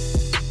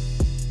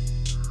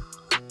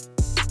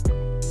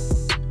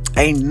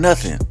 Ain't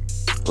nothing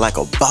like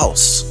a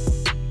boss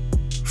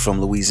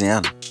from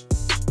Louisiana.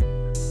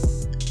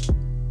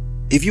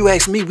 If you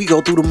ask me, we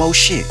go through the most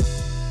shit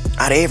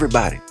out of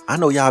everybody. I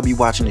know y'all be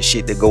watching the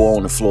shit that go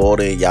on in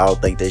Florida and y'all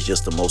think that's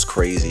just the most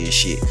craziest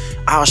shit.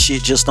 Our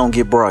shit just don't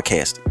get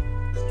broadcasted.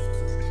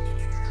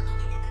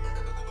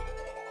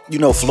 You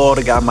know,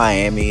 Florida got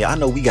Miami. I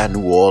know we got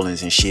New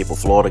Orleans and shit, but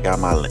Florida got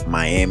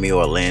Miami,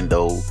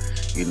 Orlando.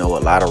 You know, a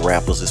lot of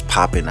rappers is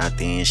popping out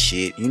there and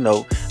shit. You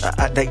know,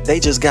 they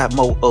just got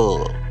more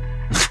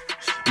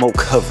more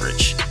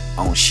coverage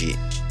on shit.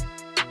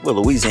 Well,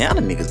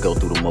 Louisiana niggas go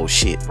through the most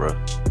shit, bro.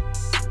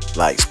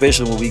 Like,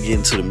 especially when we get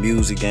into the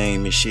music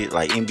game and shit,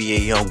 like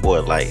NBA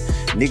Youngboy. Like,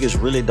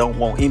 niggas really don't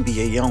want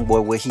NBA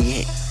Youngboy where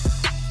he at.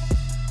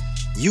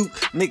 You,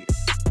 nigga,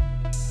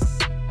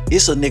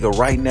 it's a nigga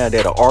right now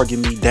that'll argue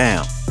me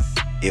down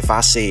if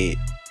I said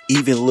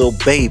even Lil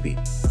Baby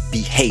be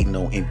hating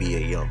on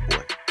NBA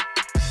Youngboy.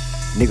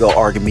 Nigga will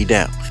argue me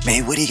down.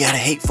 Man, what he gotta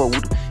hate for?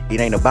 It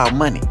ain't about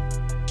money.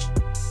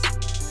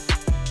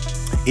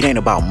 It ain't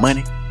about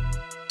money.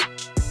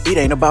 It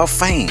ain't about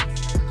fame.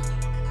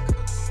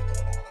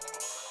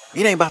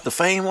 It ain't about the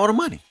fame or the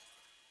money.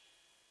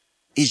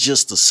 It's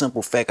just the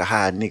simple fact of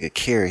how a nigga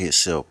carry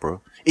himself,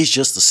 bro. It's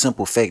just the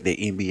simple fact that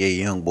NBA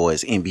Youngboy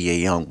is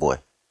NBA Youngboy.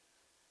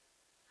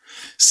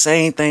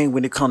 Same thing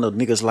when it comes to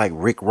niggas like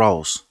Rick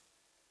Ross.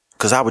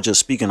 Cause I was just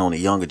speaking on the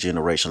younger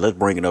generation. Let's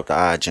bring it up to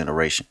our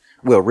generation.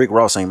 Well, Rick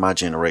Ross ain't my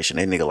generation.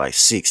 That nigga like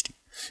 60.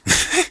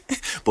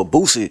 But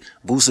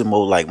Boosie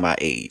more like my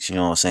age. You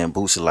know what I'm saying?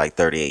 Boosie like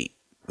 38. You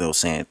know what I'm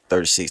saying?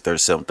 36,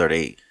 37,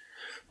 38.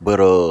 But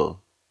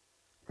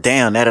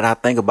damn, now that I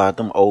think about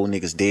them old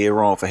niggas dead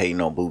wrong for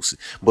hating on Boosie.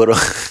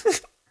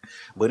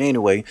 But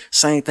anyway,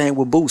 same thing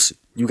with Boosie.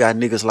 You got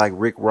niggas like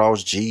Rick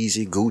Ross,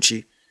 Jeezy,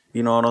 Gucci.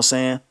 You know what I'm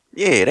saying?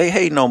 Yeah, they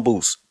hating on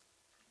Boosie.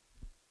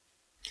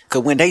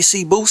 Cause when they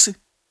see Boosie,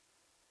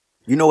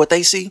 you know what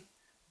they see?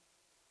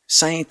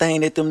 Same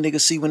thing that them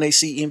niggas see when they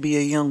see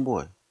NBA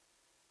Youngboy.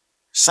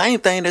 Same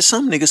thing that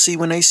some niggas see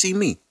when they see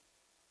me.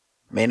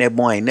 Man, that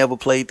boy ain't never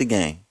played the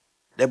game.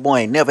 That boy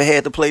ain't never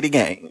had to play the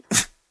game.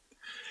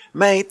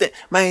 Man,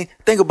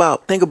 think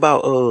about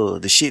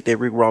the shit that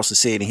Rick Ross has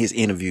said in his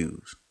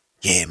interviews.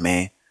 Yeah,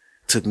 man,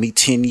 took me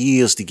 10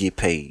 years to get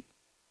paid.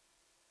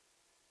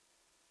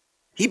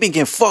 He been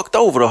getting fucked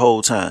over the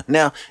whole time.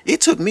 Now,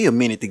 it took me a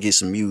minute to get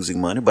some music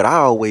money, but I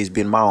always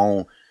been my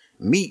own.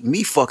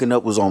 Me fucking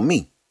up was on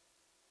me.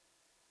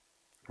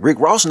 Rick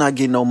Ross not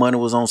getting no money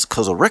was on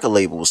because a record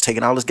label was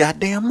taking all his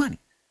goddamn money.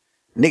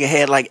 Nigga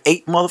had like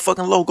 8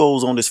 motherfucking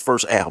logos on this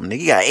first album. Nigga,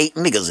 he got 8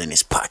 niggas in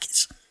his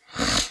pockets.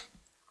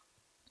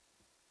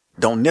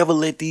 Don't never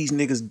let these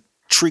niggas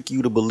trick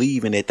you to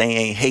believing that they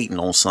ain't hating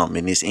on something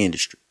in this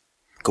industry.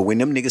 Cause when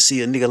them niggas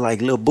see a nigga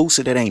like Lil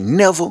Boosie that ain't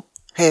never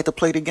had to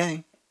play the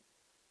game.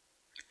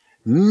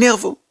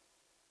 Never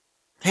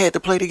had to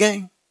play the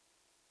game.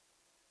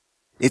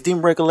 If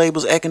them record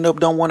labels acting up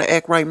don't want to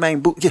act right,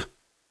 man, yeah,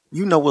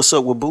 you know what's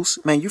up with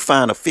Boosie. Man, you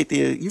find a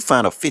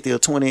 50 or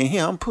 20 in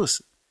here, I'm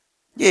pussy.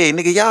 Yeah,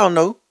 nigga, y'all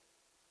know.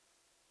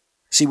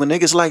 See, when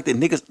niggas like that,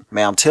 niggas,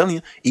 man, I'm telling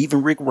you,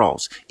 even Rick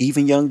Ross,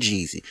 even Young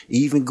Jeezy,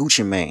 even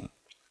Gucci Mane,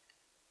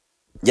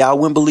 y'all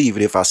wouldn't believe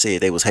it if I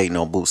said they was hating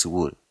on Boosie,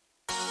 would it?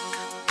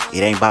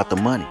 It ain't about the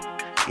money.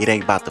 It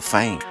ain't about the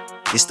fame.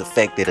 It's the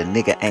fact that a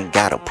nigga ain't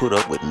gotta put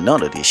up with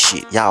none of this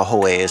shit. Y'all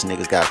hoe ass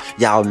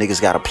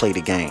niggas gotta play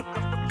the game.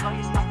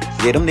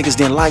 Yeah, them niggas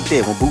didn't like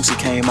that when Boosie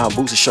came out.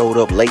 Boosie showed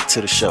up late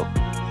to the show.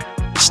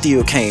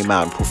 Still came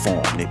out and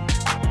performed,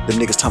 nigga. Them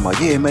niggas talking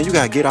about, yeah, man, you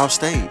gotta get off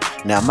stage.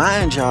 Now,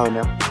 mind y'all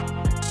now,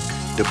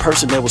 The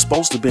person that was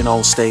supposed to been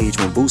on stage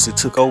when Boosie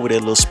took over that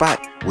little spot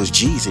was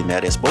Jeezy. Now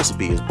that's supposed to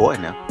be his boy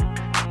now.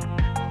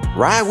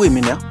 Ride with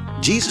me now.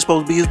 Jeezy's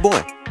supposed to be his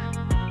boy.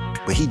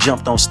 But he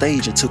jumped on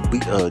stage and took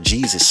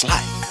Jeezy's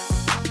slot.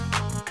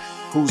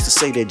 Who's to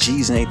say that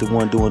Jeezy ain't the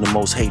one doing the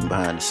most hating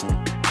behind the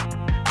scene?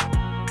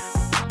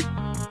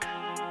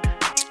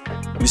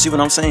 You see what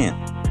I'm saying?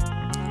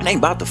 It ain't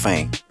about the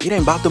fame. It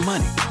ain't about the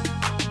money.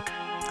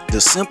 The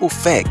simple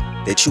fact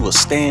that you a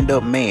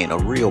stand-up man, a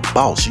real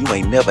boss, you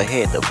ain't never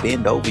had to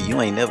bend over,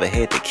 you ain't never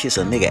had to kiss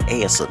a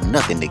nigga ass or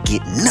nothing to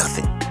get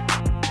nothing.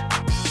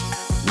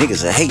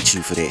 Niggas will hate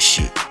you for that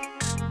shit.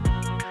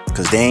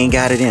 Cause they ain't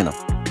got it in them.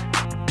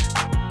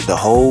 The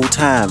whole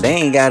time, they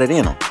ain't got it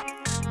in them.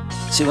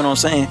 See what I'm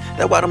saying?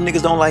 That's why them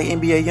niggas don't like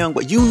NBA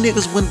Youngboy. You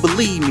niggas wouldn't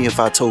believe me if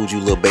I told you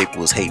Lil Baby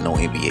was hating on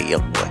NBA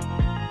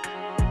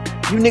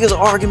Youngboy. You niggas will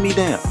argue me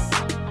down.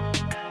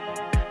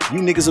 You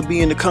niggas will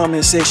be in the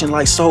comment section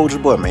like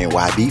Soulja Boy, man,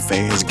 YB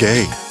fans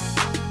gay.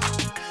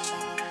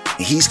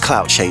 And he's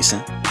clout chasing.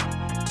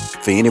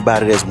 For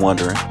anybody that's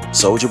wondering,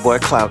 Soulja Boy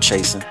clout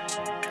chasing.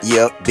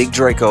 Yep, Big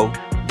Draco,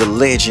 the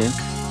legend.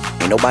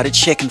 Ain't nobody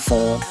checking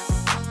for him.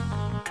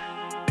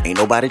 Ain't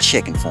nobody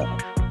checking for him.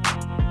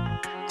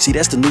 See,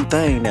 that's the new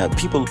thing now.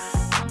 People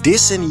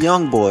dissing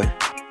Youngboy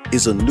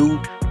is a new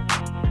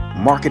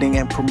marketing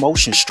and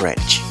promotion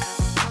strategy.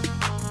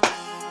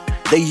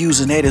 They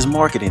using that as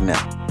marketing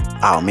now.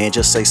 Oh man,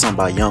 just say something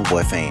about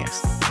Youngboy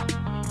fans.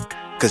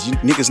 Cause you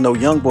niggas know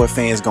Youngboy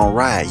fans gonna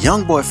ride.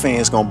 Youngboy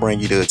fans gonna bring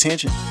you the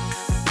attention.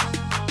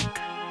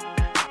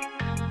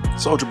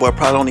 Soulja Boy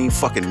probably don't even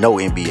fucking know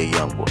NBA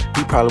Youngboy.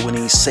 He probably wouldn't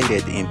even say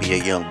that to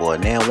NBA Youngboy.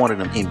 Now one of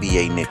them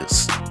NBA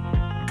niggas.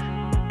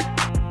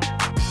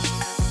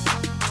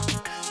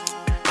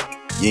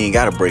 You ain't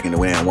gotta break into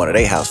one of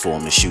their house for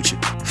him to shoot you.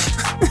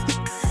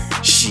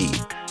 Shit.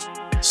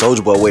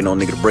 Soulja Boy waiting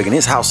on a nigga to break in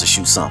his house to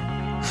shoot something.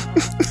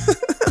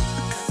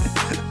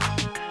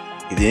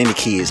 If there any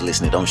kids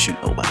listening, don't shoot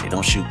nobody.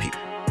 Don't shoot people.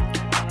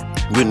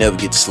 You'll never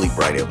get to sleep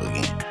right ever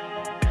again.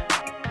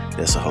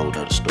 That's a whole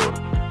nother story.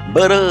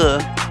 But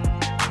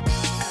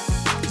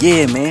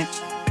yeah, man.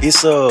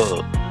 It's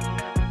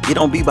it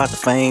don't be about the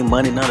fame,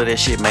 money, none of that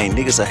shit, man.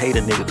 Niggas a hate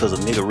a nigga cause a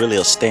nigga really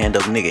a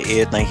stand-up nigga.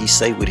 Everything he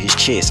say with his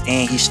chest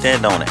and he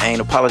stand on it.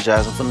 Ain't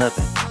apologizing for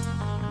nothing.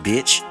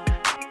 Bitch.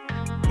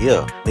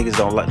 Yeah, niggas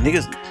don't like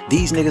niggas.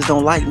 These niggas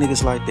don't like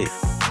niggas like that.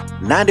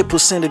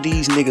 90% of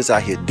these niggas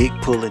out here dick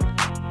pulling,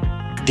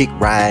 dick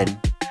riding,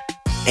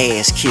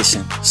 ass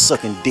kissing,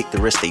 sucking dick the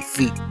rest of their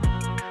feet.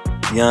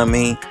 You know what I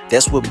mean?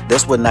 That's what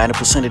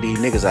 90% of these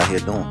niggas out here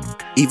doing.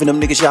 Even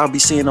them niggas y'all be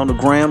seeing on the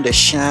ground that's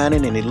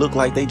shining and they look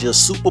like they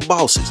just super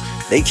bosses.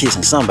 They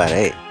kissing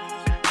somebody's ass.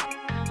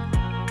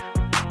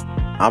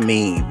 I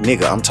mean,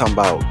 nigga, I'm talking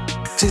about.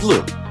 See,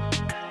 look.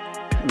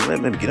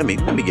 Let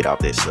me get off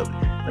that subject.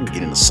 Let me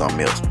get into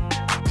something else.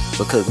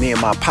 Because me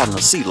and my partner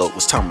CeeLo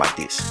was talking about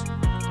this.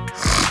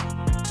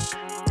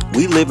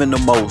 We live in the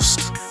most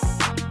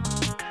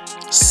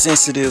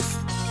sensitive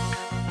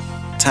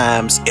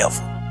times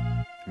ever.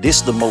 This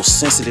is the most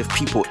sensitive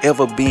people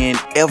ever been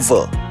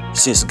ever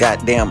since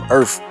goddamn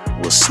Earth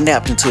was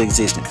snapped into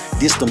existence.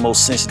 This is the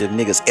most sensitive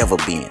niggas ever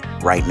been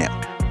right now.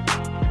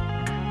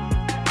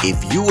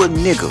 If you a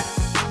nigga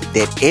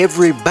that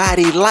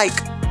everybody like,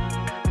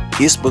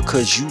 it's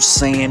because you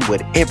saying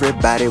what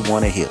everybody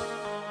wanna hear.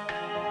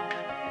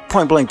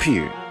 Point blank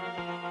period.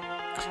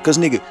 Cause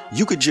nigga,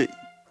 you could just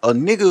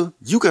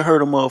you could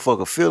hurt a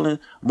motherfucker feeling,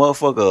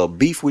 motherfucker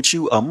beef with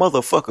you, a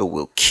motherfucker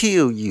will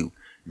kill you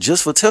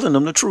just for telling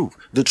them the truth.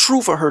 The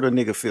truth will hurt a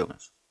nigga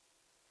feelings.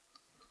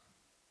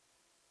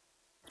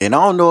 And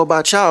I don't know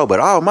about y'all, but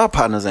all my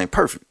partners ain't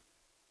perfect.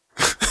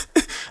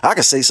 I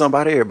can say something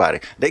about everybody.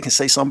 They can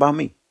say something about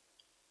me.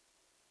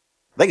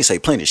 They can say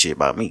plenty of shit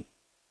about me.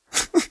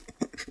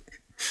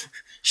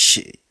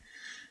 Shit.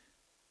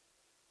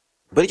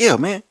 But yeah,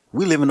 man,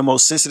 we live in the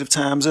most sensitive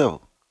times ever.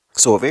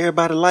 So if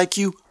everybody like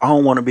you, I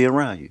don't want to be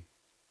around you.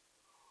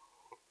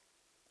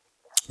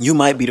 You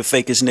might be the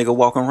fakest nigga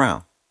walking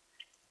around.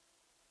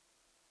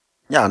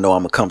 Y'all know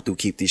I'm gonna come through,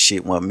 keep this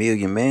shit 1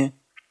 million, man.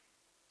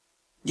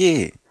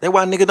 Yeah, that's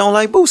why niggas don't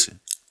like Boosie.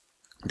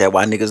 That's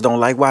why niggas don't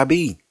like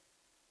YB.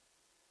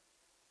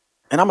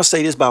 And I'm gonna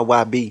say this about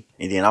YB,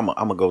 and then I'm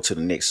gonna go to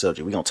the next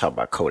subject. We're gonna talk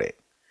about Kodak.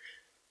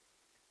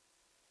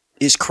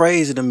 It's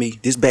crazy to me.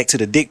 This back to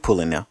the dick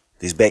pulling now.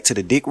 This back to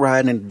the dick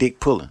riding and the dick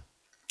pulling.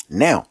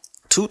 Now,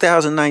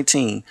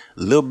 2019,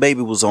 Lil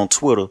Baby was on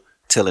Twitter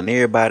telling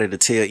everybody to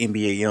tell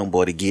NBA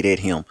Youngboy to get at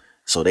him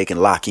so they can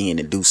lock in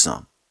and do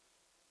something.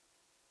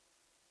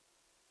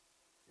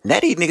 Now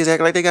these niggas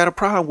act like they got a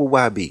problem with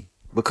YB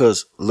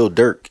because Lil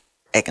Durk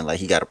acting like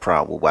he got a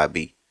problem with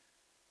YB.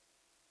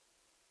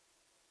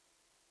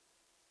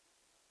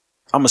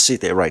 I'ma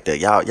sit there right there.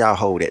 Y'all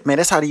hold that. Man,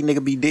 that's how these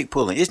niggas be dick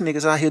pulling. This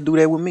niggas out here do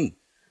that with me.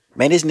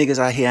 Man, this niggas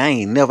out here I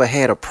ain't never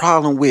had a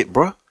problem with,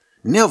 bruh.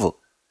 Never.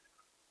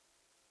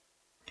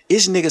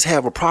 These niggas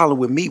have a problem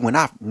with me when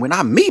I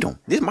meet them.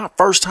 This is my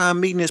first time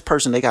meeting this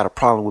person. They got a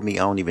problem with me.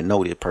 I don't even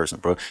know this person,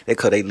 bro.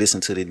 They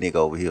listen to this nigga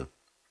over here.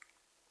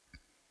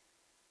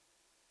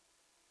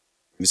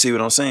 You see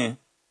what I'm saying?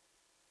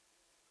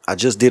 I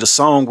just did a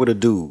song with a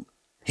dude.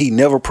 He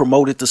never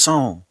promoted the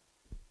song.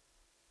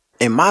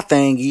 And my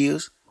thing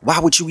is, why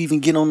would you even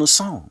get on the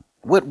song?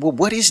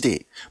 What is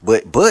that?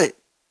 But,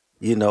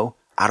 you know,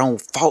 I don't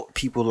fault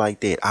people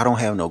like that. I don't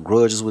have no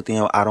grudges with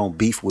them. I don't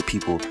beef with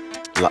people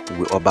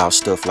about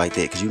stuff like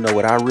that. Because you know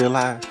what I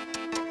realize?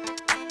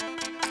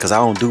 Because I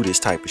don't do this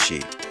type of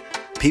shit.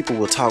 People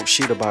will talk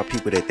shit about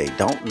people that they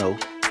don't know,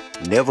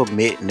 never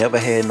met, never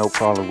had no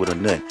problem with or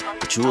nothing.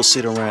 But you will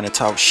sit around and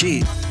talk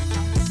shit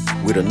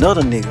with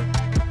another nigga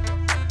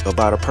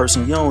about a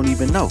person you don't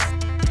even know.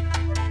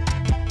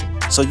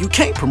 So you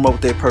can't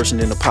promote that person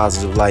in a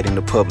positive light in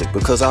the public,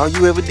 because all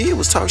you ever did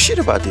was talk shit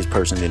about this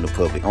person in the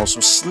public on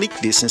some sneak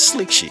this and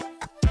slick shit.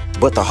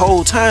 But the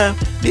whole time,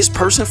 this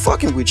person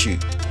fucking with you.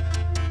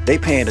 They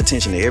paying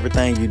attention to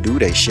everything you do.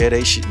 They share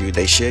their shit.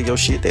 They share your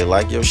shit. They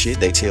like your shit.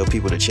 They tell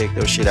people to check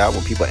their shit out.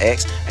 When people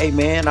ask, hey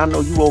man, I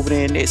know you over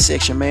there in that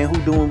section, man.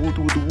 Who doing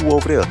who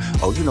over there?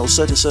 Oh, you know,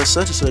 such and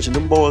such, and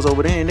them boys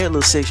over there in that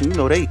little section, you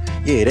know, they.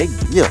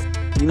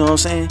 You know what I'm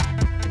saying?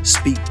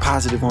 Speak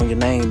positive on your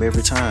name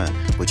every time.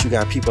 But you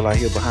got people out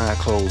here behind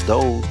closed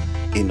doors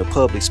in the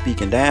public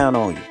speaking down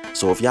on you.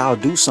 So if y'all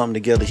do something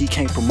together, he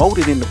can't promote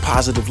it in the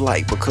positive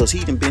light because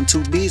he done been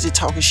too busy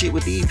talking shit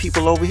with these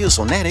people over here.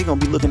 So now they gonna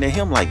be looking at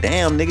him like,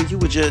 damn nigga, you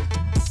were just,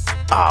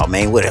 oh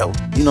man, whatever.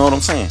 You know what I'm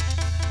saying?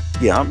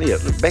 Yeah,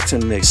 back to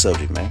the next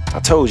subject, man. I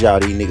told y'all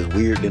these niggas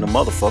weird than a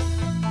motherfucker.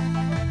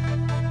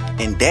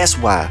 And that's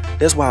why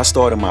I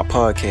started my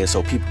podcast,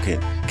 so people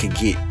can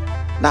get,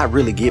 not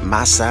really get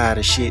my side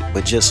of shit,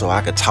 but just so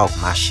I could talk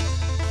my shit.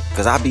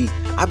 Cause I be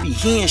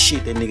hearing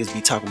shit that niggas be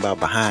talking about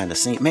behind the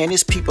scenes. Man,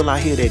 there's people out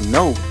here that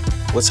know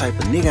what type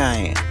of nigga I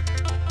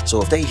am.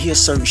 So if they hear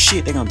certain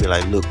shit, they gonna be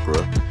like, look,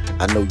 bro,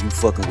 I know you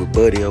fucking with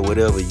Buddy or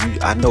whatever.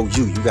 I know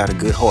you got a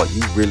good heart.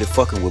 You really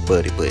fucking with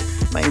Buddy, but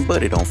man,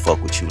 Buddy don't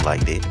fuck with you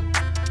like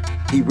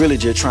that. He really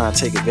just trying to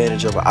take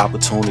advantage of an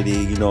opportunity,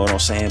 you know what I'm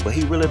saying? But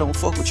he really don't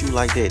fuck with you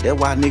like that. That's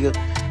why nigga,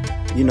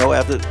 you know,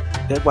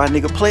 that's why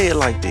nigga play it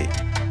like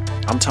that.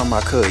 I'm talking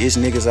about, cuz it's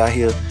niggas out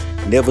here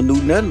never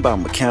knew nothing about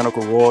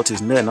mechanical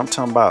royalties, nothing. I'm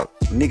talking about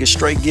niggas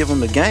straight give them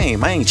the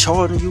game. I ain't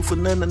charging you for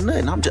nothing or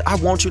nothing. I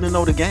want you to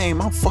know the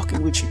game. I'm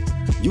fucking with you.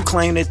 You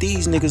claim that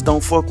these niggas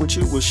don't fuck with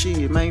you. Well,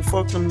 shit, man,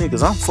 fuck them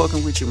niggas. I'm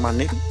fucking with you, my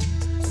nigga.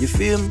 You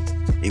feel me?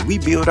 If we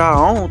build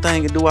our own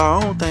thing and do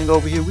our own thing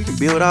over here, we can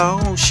build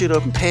our own shit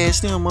up and pass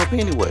them up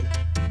anyway.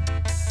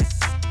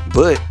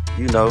 But,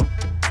 you know,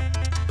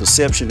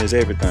 perception is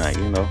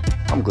everything, you know.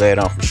 I'm glad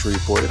I'm from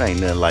Shreveport. It ain't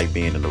nothing like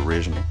being an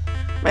original.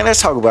 Man,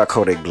 let's talk about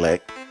Kodak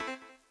Black.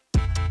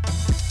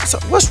 So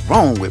what's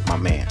wrong with my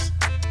mans?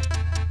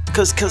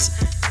 Cause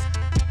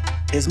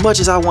as much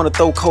as I want to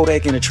throw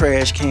Kodak in the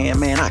trash can,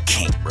 man, I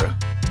can't, bro.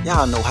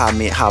 Y'all know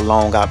how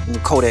long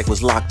Kodak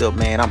was locked up,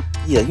 man.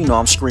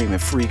 I'm screaming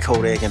free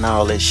Kodak and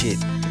all that shit,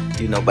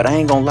 you know. But I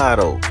ain't gonna lie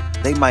though,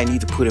 they might need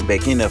to put him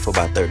back in there for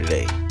about 30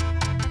 days.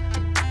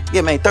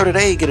 Yeah, man, 30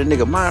 days get a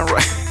nigga mind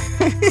right.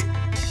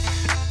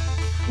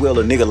 Well,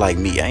 a nigga like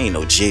me, I ain't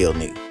no jail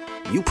nigga.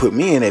 You put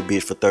me in that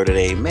bitch for 30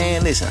 days,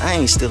 man. Listen, I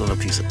ain't stealing a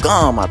piece of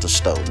gum out the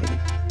store, nigga.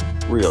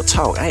 Real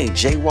talk, I ain't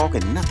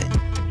jaywalking nothing,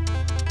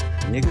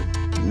 nigga.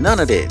 None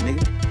of that,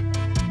 nigga.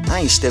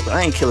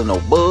 I ain't killing no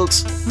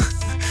bugs,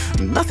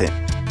 nothing.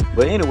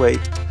 But anyway,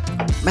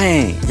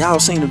 man, y'all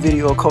seen the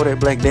video of Kodak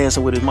Black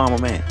dancing with his mama,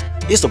 man?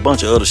 It's a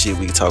bunch of other shit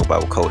we can talk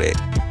about with Kodak,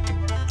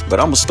 but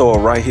I'm gonna start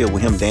right here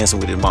with him dancing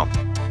with his mama.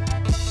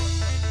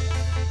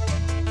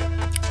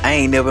 I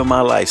ain't never in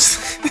my life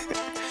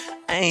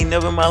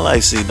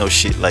seen no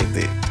shit like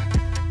that.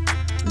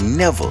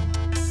 Never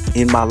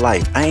in my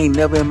life. I ain't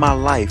never in my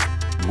life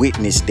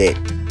witnessed that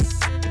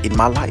in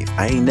my life.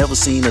 I ain't never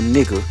seen a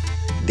nigga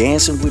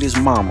dancing with his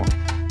mama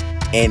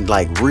and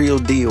like real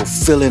deal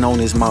feeling on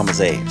his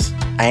mama's ass.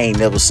 I ain't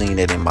never seen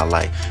that in my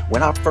life.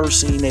 When I first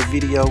seen that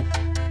video,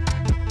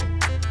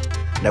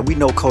 now we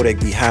know Kodak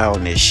be high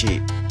on that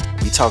shit.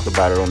 We talked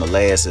about it on the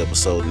last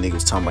episode. The nigga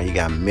was talking about he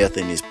got meth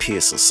in his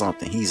piss or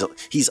something.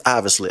 He's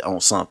obviously on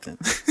something.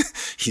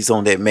 He's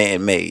on that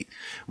man-made.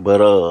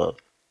 But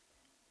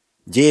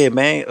yeah,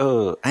 man,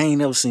 I ain't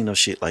never seen no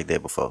shit like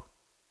that before.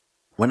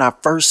 When I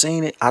first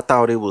seen it, I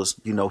thought it was,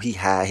 you know, he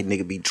high,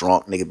 nigga be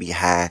drunk, nigga be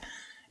high.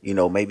 You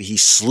know, maybe he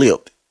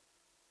slipped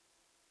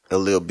a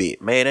little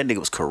bit. Man, that nigga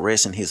was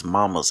caressing his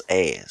mama's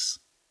ass.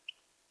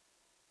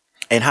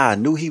 And how I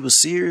knew he was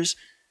serious,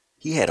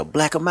 he had a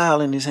Black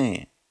Mile in his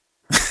hand.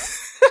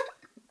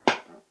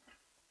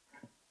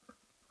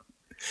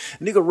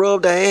 Nigga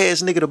rubbed her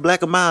ass, nigga, the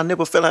Black Mile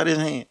never fell out his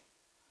hand.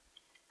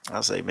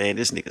 I say, man,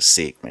 this nigga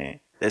sick, man.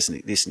 This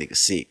nigga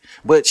sick.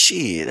 But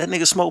shit, that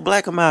nigga smoke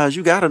Black Miles.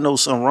 You gotta know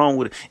something wrong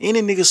with it.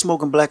 Any nigga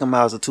smoking Black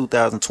Miles in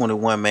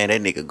 2021, man,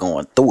 that nigga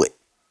going through it.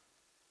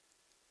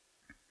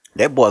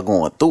 That boy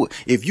going through it.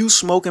 If you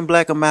smoking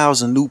Black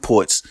Miles and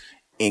Newports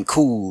and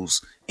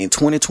Cools in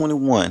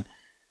 2021,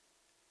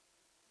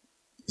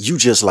 you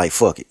just like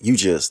fuck it.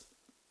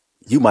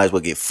 You might as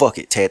well get fuck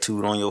it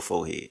tattooed on your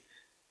forehead.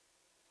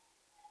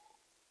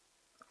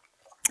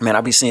 Man,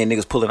 I be seeing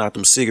niggas pulling out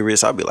them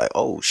cigarettes. I be like,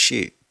 oh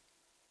shit.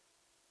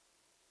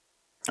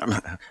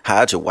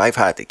 Hide your wife,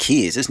 hide the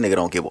kids. This nigga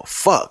don't give a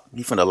fuck.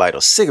 You finna light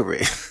a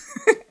cigarette.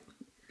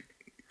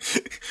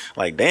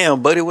 Like,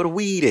 damn, buddy, where the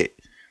weed at?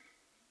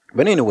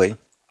 But anyway,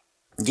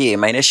 yeah,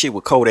 man, that shit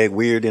with Kodak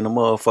weird in the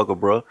motherfucker,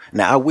 bro.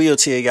 Now, I will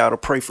tell y'all to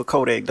pray for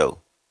Kodak, though.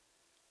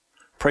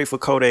 Pray for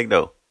Kodak,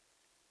 though.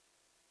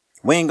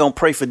 We ain't gonna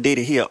pray for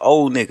Diddy. He an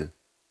old nigga.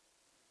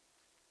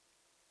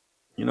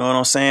 You know what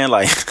I'm saying?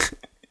 Like,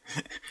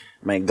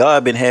 man,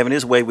 God been having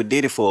his way with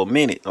Diddy for a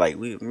minute. Like,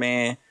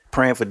 man,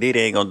 praying for Diddy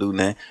ain't gonna do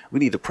nothing. We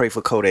need to pray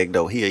for Kodak,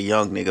 though. He a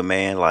young nigga,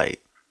 man.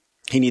 Like,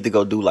 he need to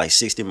go do like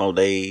 60 more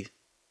days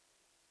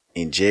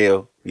in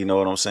jail. You know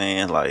what I'm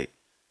saying? Like,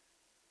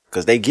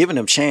 cause they giving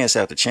him chance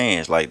after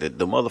chance. Like, the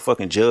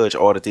motherfucking judge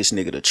ordered this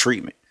nigga to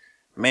treatment.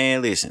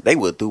 Man, listen, they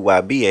would threw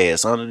YB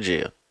ass under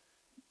jail.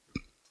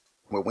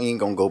 But we ain't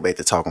gonna go back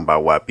to talking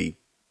about YB.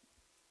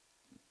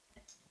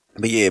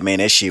 But yeah, man,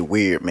 that shit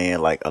weird,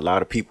 man. Like, a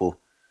lot of people,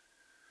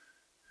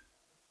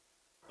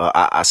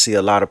 I see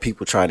a lot of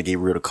people trying to get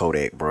rid of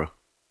Kodak, bro.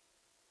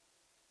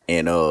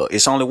 And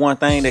it's only one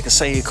thing that can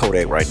save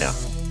Kodak right now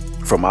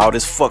from all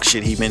this fuck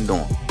shit he been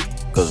doing.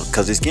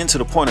 Cause it's getting to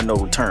the point of no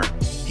return.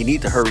 He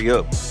need to hurry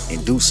up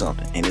and do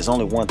something. And there's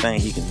only one thing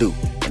he can do,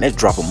 and that's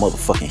drop a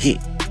motherfucking hit.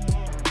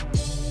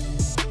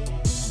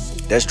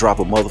 That's drop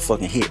a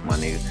motherfucking hit, my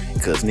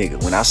nigga. Cause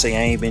nigga, when I say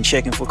I ain't been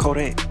checking for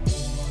Kodak,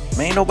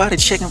 man, ain't nobody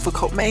checking for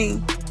Kodak. Man,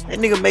 that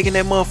nigga making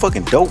that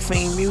motherfucking dope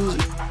fiend music.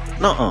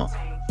 Nuh-uh.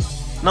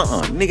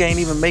 Nigga ain't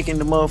even making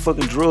the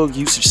motherfucking drug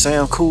usage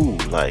sound cool.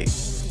 Like,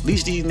 at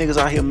least these niggas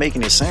out here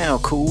making it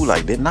sound cool.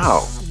 Like, that,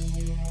 nah.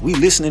 We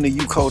listening to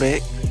you,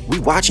 Kodak. We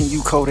watching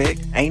you, Kodak.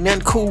 Ain't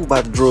nothing cool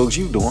about the drugs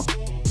you doing.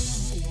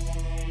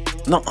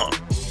 Nuh-uh.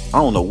 I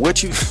don't know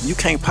what you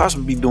can't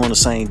possibly be doing the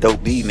same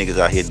dope these niggas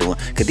out here doing.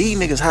 Cause these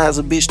niggas high as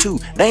a bitch too.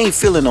 They ain't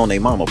feeling on their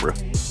mama, bro.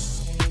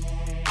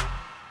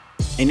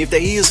 And if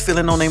they is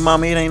feeling on their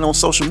mama, it ain't on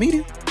social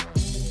media.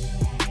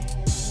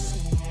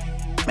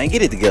 Man,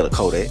 get it together,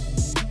 Kodak.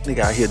 Nigga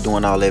out here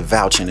doing all that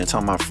vouching and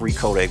talking about free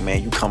Kodak,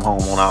 man. You come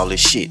home on all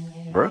this shit,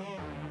 bro.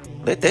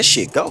 Let that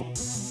shit go.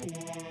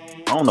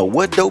 I don't know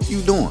what dope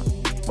you doing,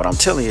 but I'm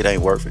telling you it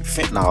ain't worth it.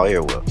 Fentanyl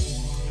everywhere.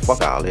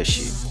 Fuck all that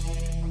shit.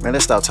 Man,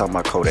 let's stop talking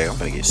about Kodak. I'm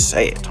gonna get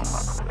sad talking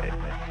about Kodak,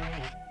 man.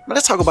 Man,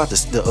 let's talk about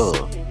this.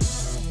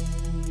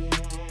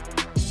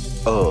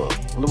 Well,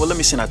 let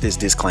me send out this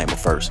disclaimer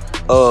first.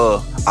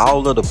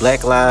 All of the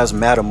Black Lives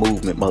Matter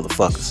movement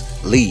motherfuckers,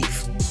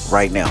 leave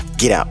right now.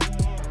 Get out.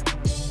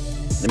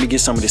 Let me get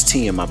some of this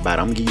tea in my body.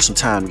 I'm gonna give you some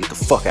time to get the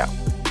fuck out.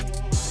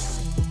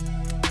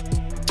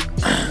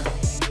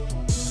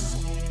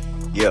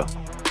 Yeah.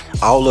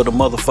 All of the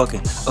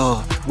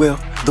motherfucking, well,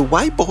 the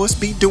white boys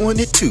be doing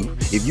it too.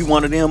 If you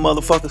one of them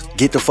motherfuckers,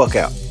 get the fuck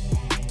out.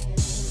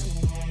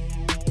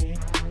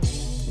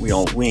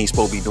 We ain't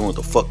supposed to be doing what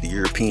the fuck the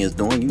Europeans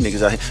doing. You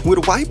niggas out here. We're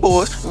the white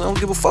boys. We don't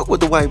give a fuck what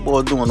the white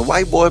boys doing. The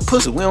white boy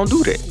pussy. We don't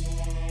do that.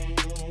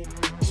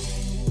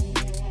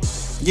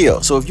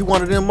 Yeah, so if you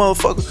one of them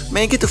motherfuckers,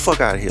 man, get the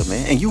fuck out of here,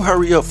 man. And you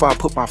hurry up before I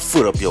put my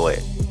foot up your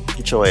ass.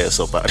 Get your ass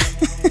up out of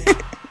here.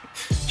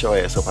 Get your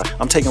ass up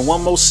out. I'm taking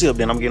one more sip,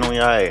 then I'm getting on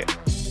your ass.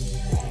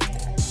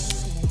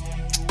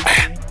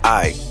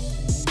 Alright,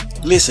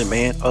 listen,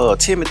 man.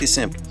 Timothy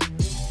Simpkins.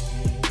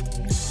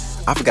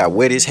 I forgot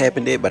where this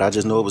happened at, but I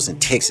just know it was in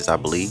Texas, I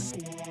believe.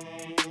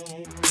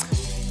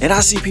 And I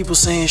see people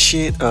saying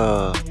shit.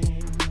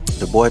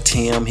 The boy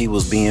Tim, he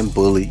was being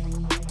bullied.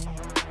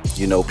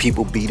 You know,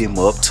 people beat him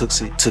up, took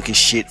his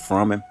shit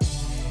from him.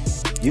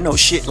 You know,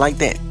 shit like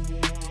that.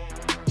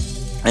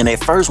 And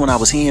at first, when I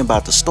was hearing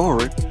about the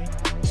story,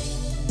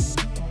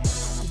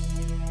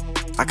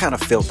 I kind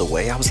of felt the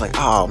way. I was like,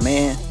 oh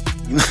man,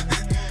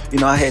 you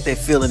know, I had that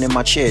feeling in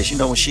my chest. You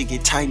know, when shit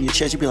get tight in your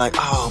chest, you be like,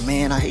 oh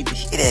man, I hate to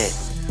hear that.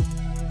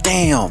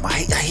 Damn, I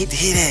hate to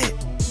hear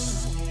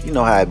that. You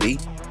know how it be.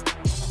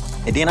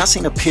 And then I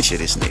seen a picture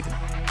of this nigga.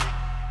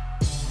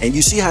 And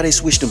you see how they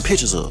switched them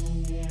pictures up.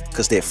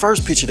 Cause that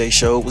first picture they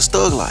showed was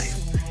Thug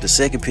Life. The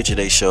second picture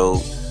they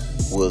showed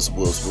was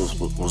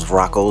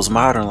Rocco's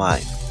Modern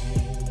Life.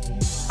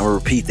 I'm gonna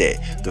repeat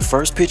that. The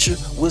first picture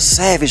was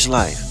Savage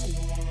Life.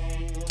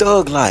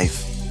 Thug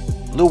Life.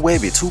 Lil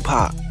Webby,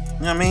 Tupac. You know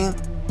what I mean?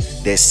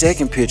 That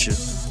second picture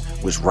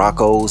was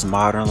Rocco's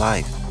Modern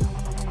Life.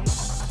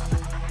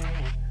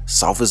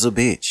 Soft as a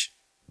bitch.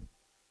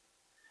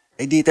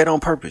 They did that on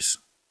purpose.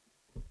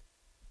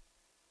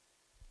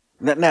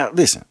 Now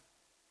listen.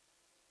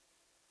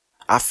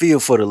 I feel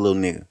for the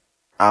little nigga.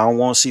 I don't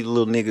want to see the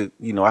little nigga,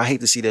 you know, I hate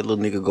to see that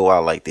little nigga go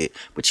out like that.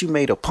 But you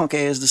made a punk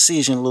ass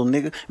decision, little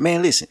nigga.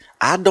 Man, listen,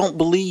 I don't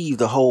believe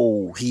the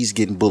whole he's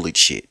getting bullied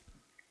shit.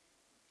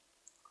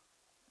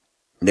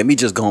 Let me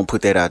just go and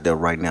put that out there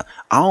right now.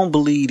 I don't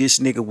believe this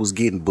nigga was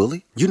getting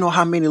bullied. You know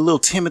how many little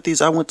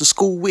Timothys I went to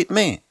school with,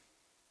 man?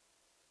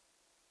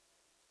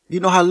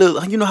 You know how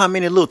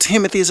many little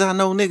Timothys I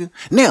know, nigga?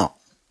 Now,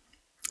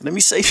 let me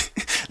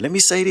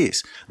say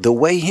this. The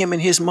way him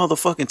and his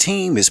motherfucking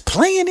team is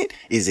playing it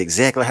is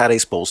exactly how they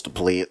supposed to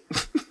play it.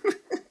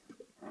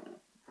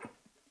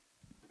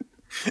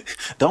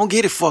 Don't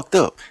get it fucked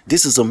up.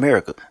 This is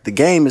America. The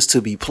game is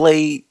to be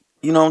played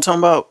You know what I'm talking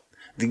about?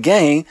 The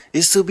game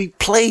is to be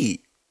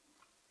played.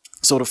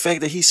 So the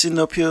fact that he's sitting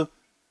up here,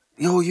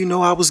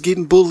 I was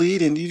getting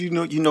bullied, and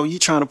you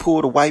trying to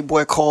pull the white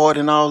boy card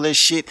and all that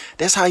shit.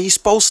 That's how he's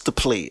supposed to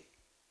play it.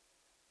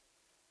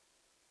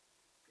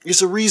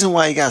 It's a reason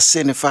why he got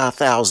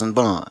 75,000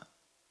 bond.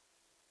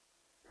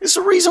 It's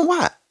a reason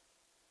why.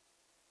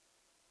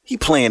 He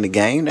playing the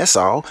game, that's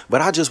all.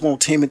 But I just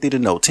want Timothy to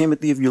know.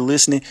 Timothy, if you're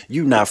listening,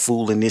 you not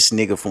fooling this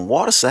nigga from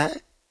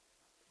Waterside.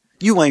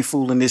 You ain't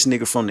fooling this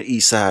nigga from the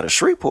east side of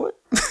Shreveport.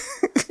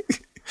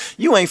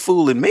 You ain't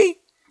fooling me.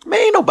 Man,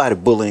 ain't nobody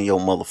bullying your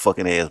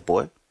motherfucking ass,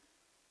 boy.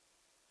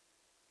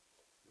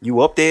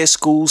 You up there at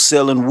school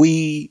selling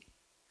weed.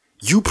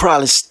 You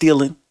probably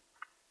stealing.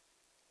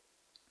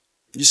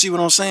 You see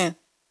what I'm saying?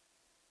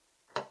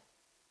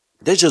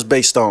 That's just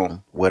based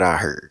on what I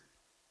heard.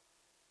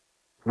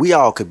 We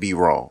all could be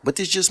wrong, but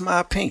it's just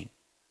my opinion.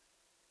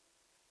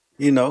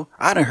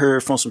 I done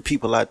heard from some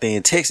people out there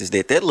in Texas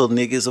that little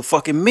nigga is a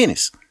fucking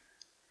menace.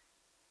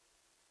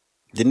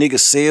 The nigga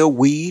sell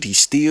weed, he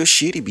steal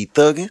shit, he be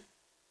thugging.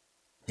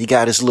 He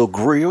got his little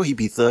grill, he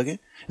be thugging.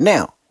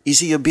 Now, is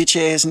he a bitch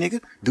ass nigga?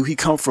 Do he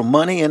come from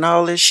money and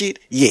all that shit?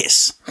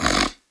 Yes.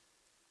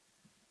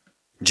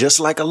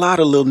 Just like a lot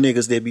of little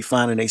niggas that be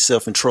finding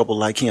themselves in trouble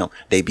like him.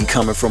 They be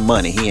coming from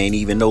money. He ain't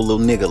even no little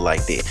nigga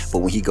like that. But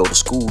when he go to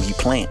school, he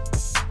playing.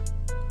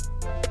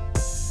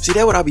 See,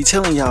 that what I be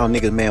telling y'all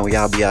niggas, man, when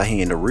y'all be out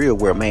here in the real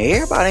world, man,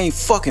 everybody ain't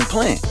fucking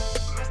playing.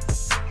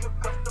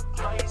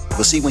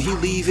 But see, when he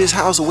leave his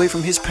house away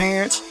from his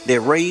parents that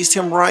raised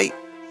him right,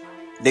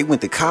 they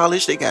went to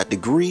college, they got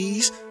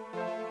degrees,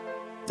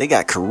 they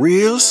got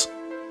careers.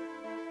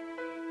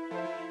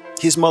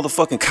 His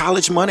motherfucking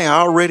college money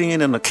already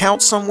in an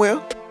account somewhere.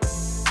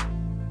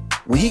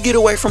 When he get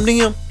away from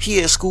them,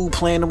 he at school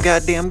playing them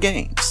goddamn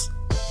games.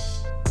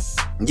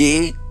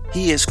 Yeah,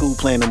 he at school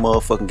playing them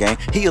motherfucking game.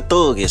 He a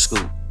thug at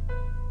school.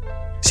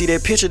 See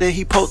that picture that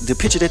the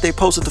picture that they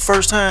posted the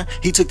first time,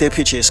 he took that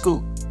picture at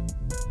school.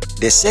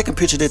 That second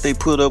picture that they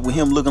put up with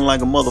him looking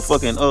like a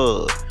motherfucking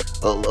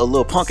a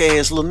little punk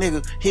ass little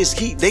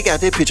nigga, they got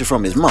that picture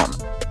from his mama.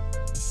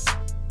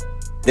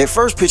 That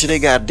first picture they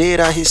got dead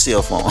out his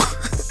cell phone.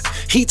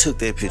 He took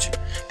that picture.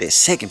 That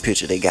second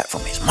picture they got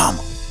from his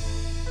mama.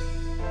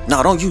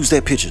 No, don't use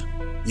that picture.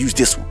 Use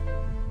this one.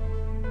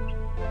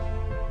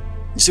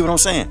 You see what I'm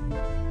saying?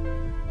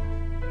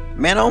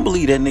 Man, I don't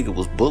believe that nigga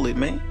was bullied,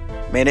 man.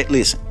 Man,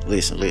 listen.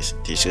 This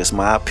is just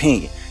my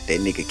opinion.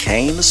 That nigga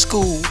came to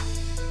school.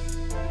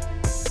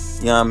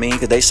 You know what I mean?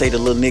 Because they say the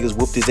little niggas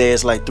whooped his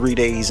ass like 3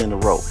 days in a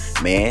row.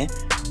 Man,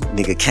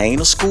 nigga came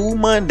to school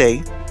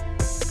Monday.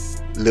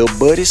 Little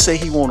buddy say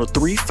he want a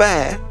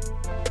 3.5.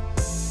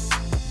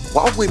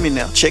 Walk with me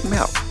now. Check me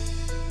out.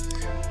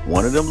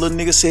 One of them little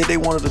niggas said they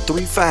wanted a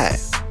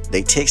 3.5.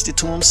 They texted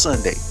to him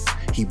Sunday.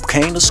 He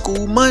came to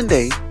school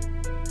Monday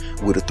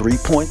with a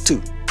 3.2.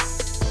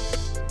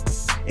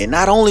 And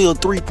not only a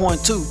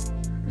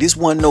 3.2, this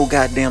wasn't no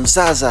goddamn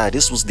Zaza.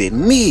 This was their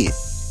mid.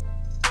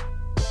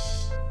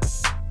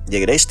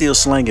 Yeah, they still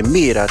slanging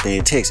mid out there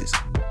in Texas.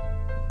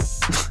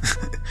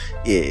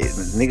 Yeah,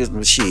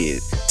 niggas,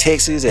 shit.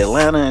 Texas,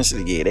 Atlanta, and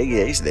shit. Yeah,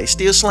 they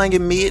still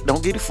slanging mid.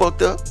 Don't get it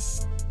fucked up.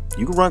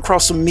 You can run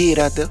across some mid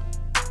out there.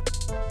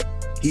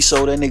 He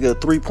sold that nigga a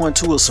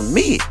 3.2 of some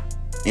mid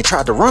and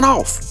tried to run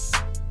off.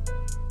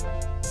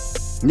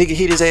 Nigga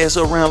hit his ass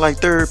up around like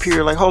third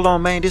period. Like, hold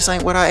on, man, this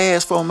ain't what I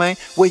asked for, man.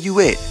 Where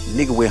you at?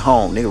 Nigga went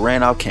home. Nigga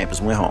ran out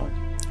campus, went home.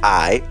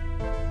 Alright.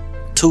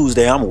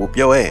 Tuesday, I'ma whoop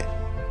your ass.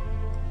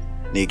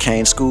 Nigga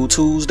came to school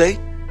Tuesday.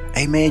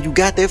 Hey, man, you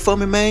got that for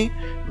me, man?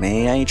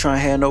 Man, I ain't trying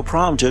to have no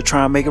problem. Just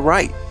trying to make it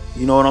right.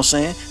 You know what I'm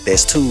saying?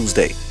 That's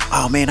Tuesday.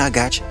 Oh, man, I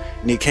got you.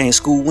 Nigga came to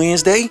school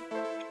Wednesday.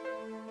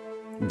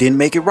 Didn't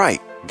make it right.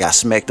 Got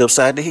smacked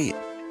upside the head.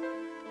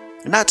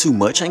 Not too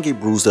much. Ain't get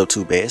bruised up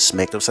too bad.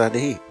 Smacked upside the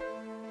head.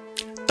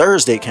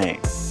 Thursday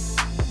came.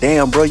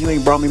 Damn, bro, you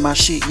ain't brought me my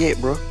shit yet,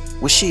 bro.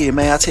 Well, shit,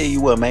 man, I tell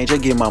you what, man,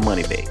 just give my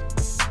money back.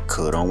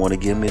 Cuz don't want to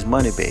give him his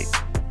money back.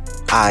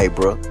 Alright,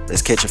 bro,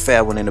 let's catch a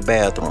fat one in the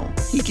bathroom.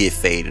 He get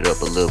faded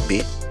up a little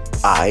bit.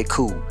 Alright,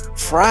 cool.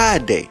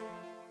 Friday.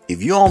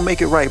 If you don't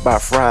make it right by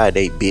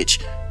Friday,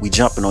 bitch, we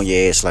jumping on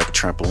your ass like a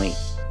trampoline.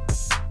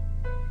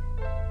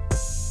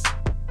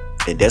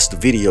 And that's the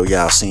video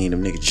y'all seen,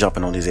 them niggas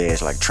jumping on his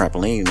ass like a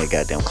trampoline in that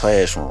goddamn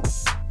classroom.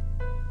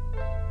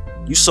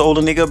 You sold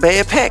a nigga a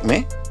bad pack,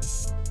 man.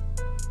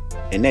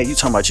 And now you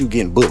talking about you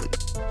getting bullied.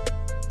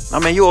 I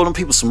mean, you owe them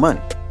people some money.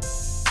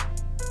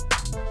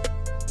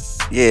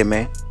 Yeah,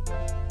 man.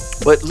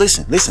 But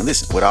listen.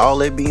 With all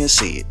that being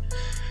said,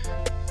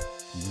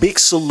 big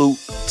salute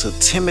to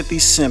Timothy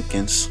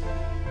Simpkins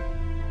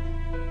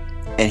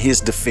and his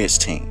defense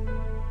team.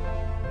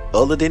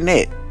 Other than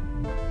that,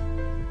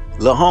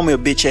 lil' homie a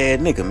bitch ass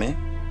nigga, man.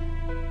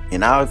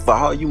 And for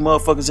all you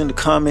motherfuckers in the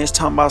comments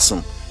talking about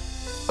some,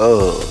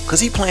 cause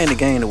he playing the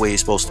game the way he's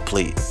supposed to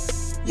play it.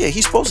 Yeah,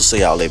 he's supposed to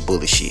say all that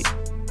bullshit.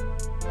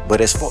 But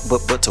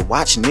but to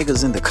watch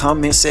niggas in the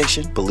comment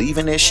section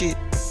believing that shit,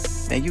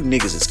 man, you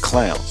niggas is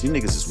clowns. You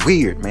niggas is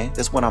weird, man.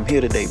 That's what I'm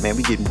here today, man.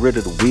 We getting rid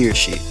of the weird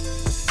shit.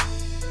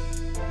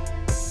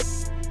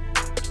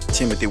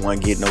 Timothy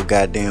wasn't getting no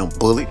goddamn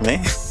bullet,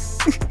 man.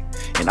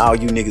 And all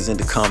you niggas in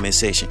the comment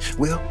section,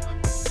 well,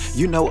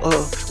 you know,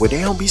 well,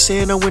 they don't be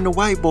saying that when the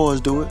white boys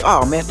do it.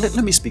 Oh man,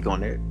 let me speak on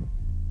that.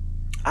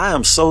 I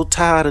am so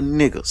tired of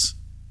niggas.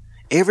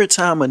 Every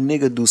time a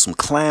nigga do some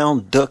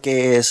clown, duck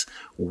ass,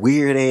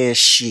 weird ass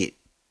shit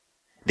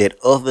that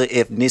other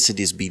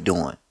ethnicities be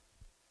doing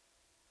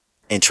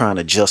and trying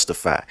to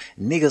justify.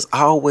 Niggas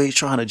always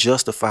trying to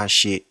justify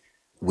shit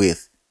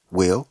with,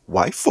 well,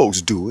 white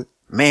folks do it.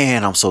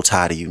 Man, I'm so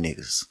tired of you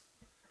niggas.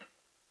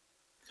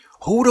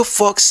 Who the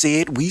fuck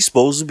said we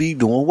supposed to be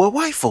doing what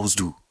white folks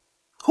do?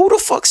 Who the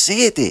fuck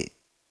said that?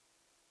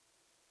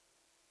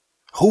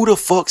 Who the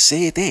fuck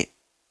said that?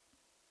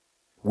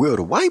 Well,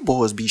 the white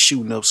boys be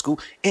shooting up school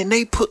and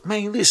they put,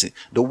 man, listen,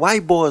 the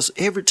white boys,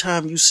 every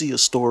time you see a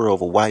story of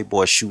a white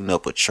boy shooting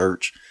up a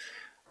church,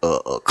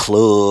 a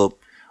club,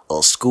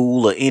 a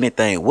school or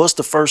anything, what's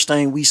the first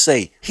thing we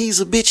say?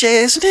 He's a bitch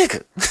ass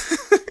nigga.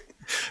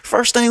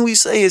 First thing we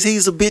say is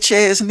he's a bitch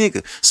ass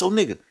nigga. So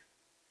nigga,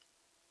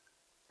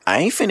 I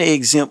ain't finna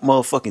exempt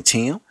motherfucking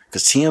Tim,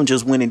 cause Tim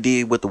just went and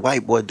did what the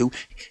white boy do.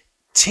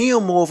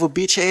 Tim more of a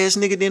bitch ass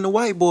nigga than the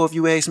white boy, if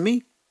you ask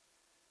me.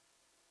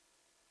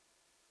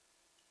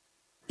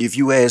 If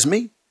you ask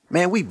me,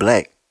 man, we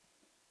black.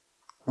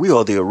 We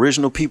are the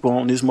original people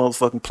on this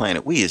motherfucking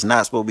planet. We is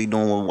not supposed to be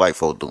doing what white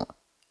folk doing.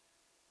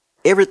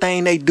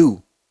 Everything they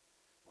do,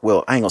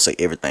 well, I ain't gonna say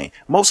everything.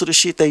 Most of the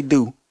shit they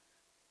do,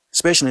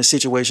 especially in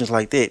situations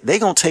like that, they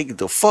gonna take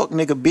the fuck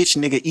nigga, bitch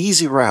nigga,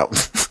 easy route.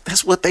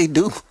 That's what they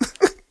do.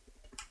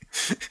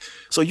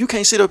 So you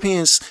can't sit up here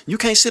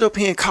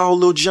and call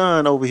Lil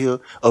John over here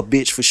a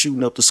bitch for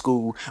shooting up the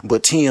school,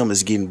 but Tim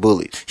is getting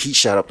bullied. He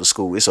shot up the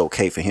school. It's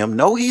okay for him.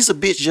 No, he's a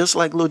bitch just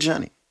like Lil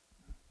Johnny.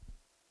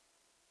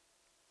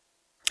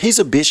 He's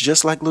a bitch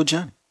just like Lil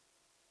Johnny.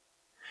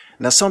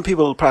 Now some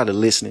people are probably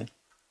listening,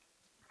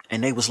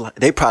 and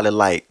they probably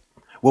like,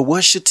 well,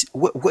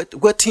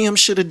 what Tim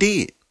should have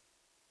did?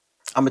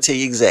 I'm gonna tell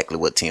you exactly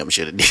what Tim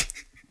should have did.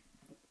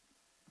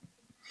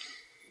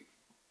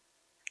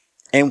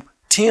 And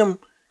Tim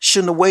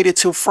shouldn't have waited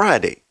till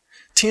Friday.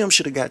 Tim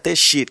should have got that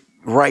shit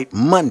right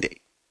Monday.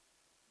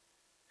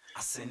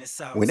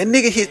 When that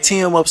nigga hit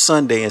Tim up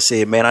Sunday and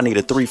said, man, I need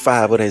a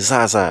 3.5 of that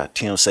Zaza,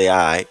 Tim say, all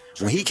right.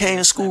 When he came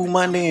to school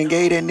Monday and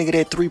gave that nigga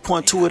that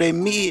 3.2 of that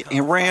mid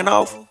and ran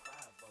off,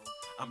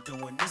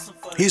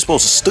 he's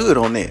supposed to stood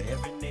on that.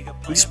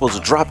 He's supposed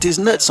to drop his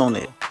nuts on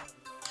that.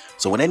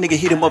 So when that nigga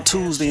hit him up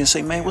Tuesday and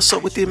say, man, what's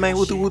up with this, man?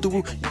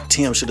 Woo-doo.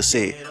 Tim should have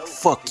said,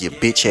 fuck you,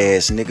 bitch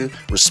ass nigga.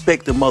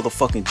 Respect the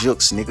motherfucking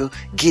jokes, nigga.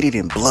 Get it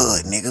in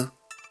blood, nigga.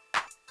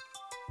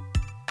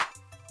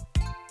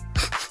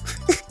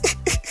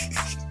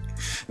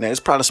 Now, there's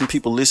probably some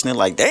people listening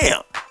like,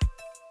 damn,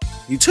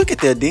 you took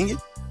it there, didn't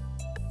you?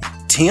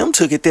 Tim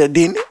took it there,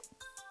 didn't it?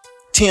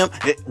 Tim,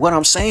 what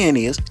I'm saying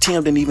is,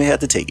 Tim didn't even have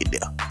to take it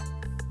there.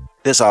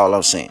 That's all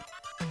I'm saying.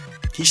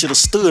 He should have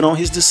stood on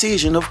his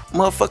decision of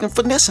motherfucking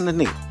finessing the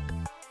nigga.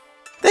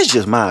 That's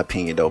just my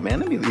opinion though, man.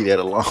 Let me leave that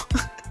alone.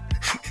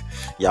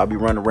 Y'all be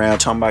running around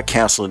talking about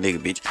counseling nigga,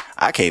 bitch.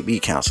 I can't be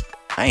counseled.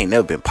 I ain't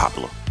never been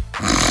popular.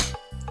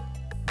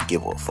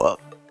 Give a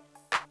fuck.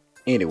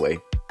 Anyway,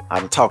 I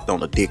done talked on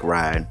the dick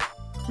ride.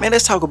 Man,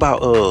 let's talk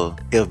about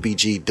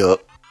FBG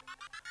Duck.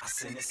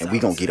 And we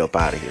gonna get up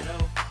out of here.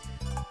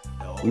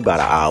 We about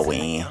an hour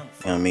in. You know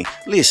what I mean?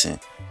 Listen,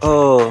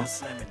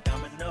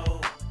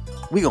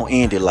 we gonna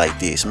end it like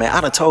this, man.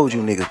 I done told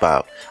you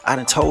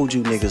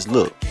niggas,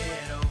 look,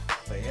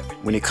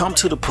 when it come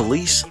to the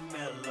police,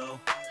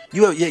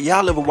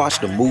 y'all ever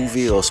watched a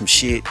movie or some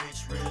shit,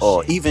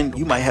 or even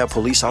you might have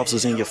police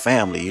officers in your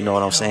family, you know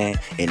what I'm saying,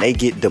 and they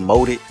get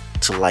demoted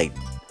to like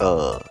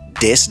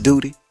desk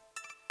duty.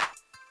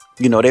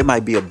 You know, they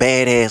might be a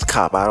badass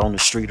cop out on the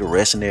street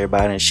arresting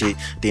everybody and shit,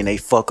 then they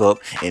fuck up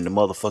and the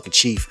motherfucking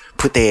chief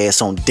put their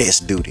ass on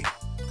desk duty.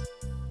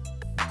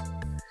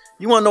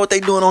 You wanna know what they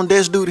doing on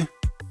desk duty?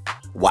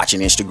 Watching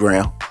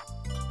Instagram,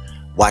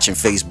 watching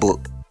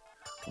Facebook,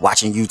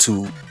 watching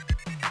YouTube.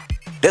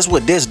 That's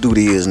what desk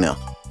duty is now.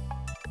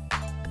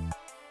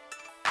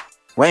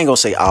 We ain't gonna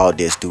say all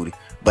desk duty,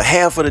 but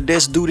half of the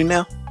desk duty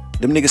now,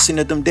 them niggas sitting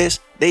at them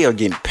desks, they are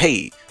getting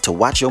paid to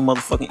watch your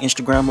motherfucking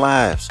Instagram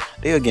lives.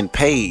 They are getting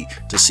paid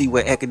to see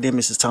what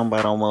academics is talking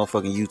about on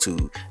motherfucking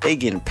YouTube. They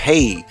getting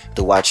paid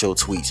to watch your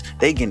tweets.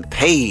 They getting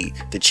paid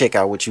to check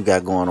out what you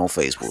got going on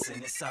Facebook.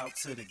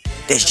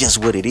 That's just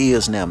what it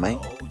is now, man.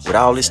 With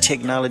all this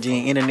technology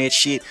and internet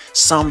shit,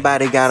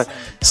 somebody gotta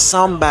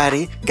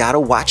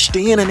watch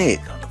the internet.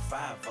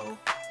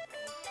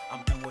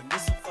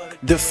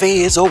 The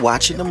feds are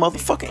watching the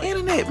motherfucking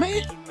internet,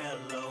 man.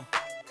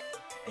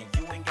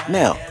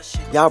 Now,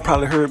 y'all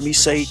probably heard me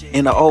say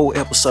in the old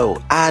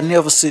episode, I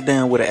never sit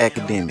down with the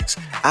academics.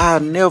 I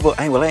ain't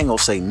gonna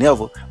say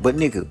never, but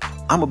nigga,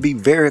 I'm gonna be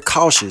very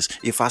cautious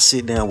if I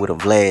sit down with a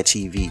Vlad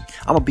TV.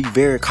 I'm gonna be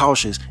very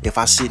cautious if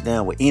I sit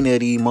down with any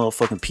of these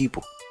motherfucking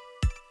people.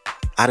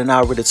 I done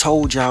already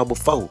told y'all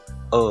before.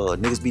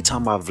 Niggas be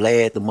talking about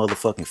Vlad the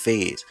motherfucking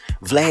feds.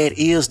 Vlad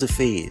is the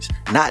feds.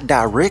 Not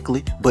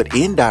directly, but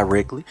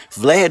indirectly.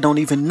 Vlad don't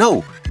even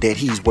know that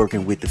he's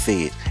working with the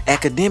feds.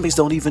 Academics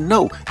don't even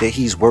know that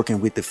he's working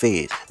with the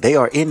feds. They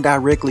are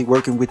indirectly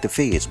working with the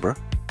feds, bro.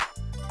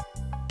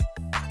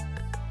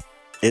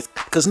 It's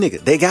cause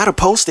nigga, they gotta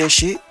post that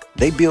shit.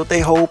 They built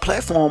their whole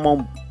platform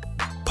on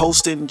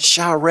posting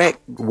Chirac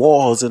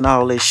walls and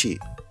all that shit.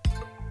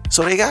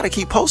 So they gotta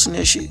keep posting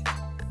that shit.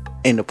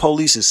 And the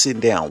police is sitting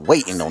down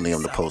waiting on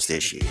them to post that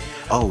shit.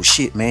 Oh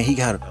shit, man, he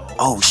got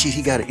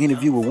an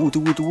interview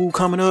with Woo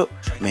coming up.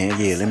 Man,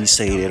 yeah, let me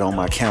say that on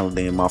my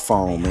calendar in my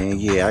phone, man.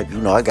 Yeah,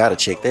 I gotta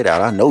check that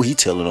out. I know he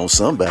telling on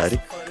somebody.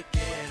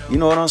 You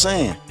know what I'm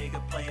saying?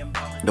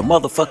 The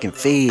motherfucking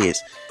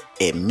feds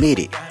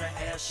admitted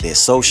that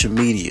social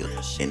media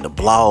and the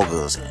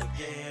bloggers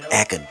and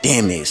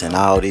academics and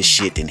all this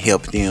shit didn't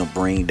help them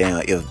bring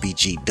down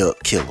FBG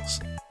duck killers.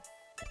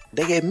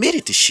 They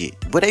admitted the shit,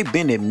 but they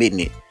been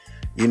admitting it.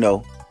 You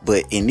know,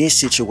 but in this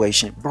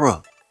situation,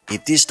 bruh,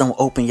 if this don't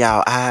open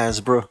y'all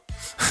eyes, bruh,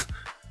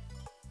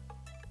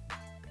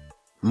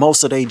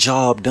 most of their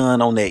job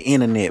done on that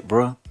internet,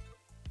 bruh.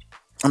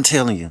 I'm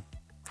telling you,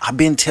 I've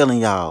been telling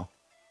y'all,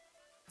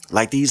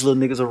 like these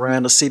little niggas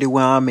around the city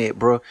where I'm at,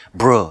 bruh.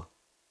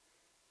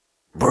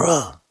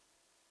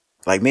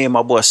 Like me and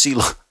my boy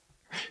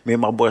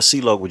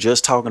CeeLo were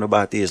just talking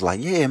about this. Like,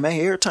 yeah, man,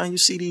 every time you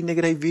see these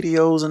nigga, they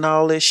videos and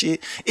all that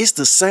shit, it's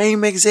the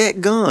same exact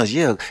guns.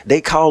 Yeah,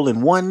 they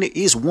calling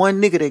it's one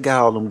nigga that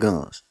got all them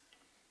guns.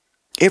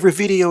 Every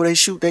video they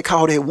shoot, they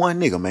call that one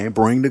nigga, man,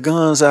 bring the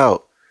guns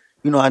out.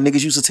 You know how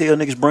niggas used to tell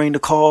niggas bring the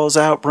cars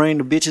out, bring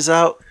the bitches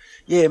out?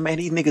 Yeah, man,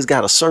 these niggas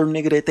got a certain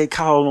nigga that they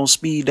call on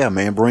speed dial,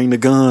 man, bring the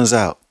guns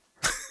out.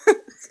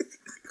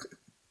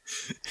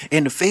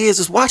 And the feds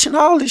is watching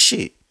all this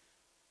shit.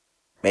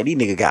 Man, these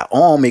niggas got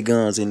army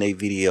guns in their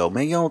video.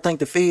 Man, you don't think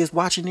the feds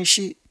watching this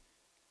shit?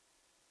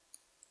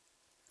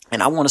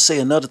 And I want to say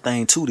another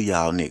thing too to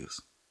y'all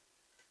niggas.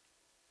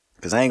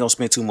 Because I ain't going to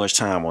spend too much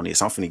time on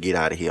this. I'm finna get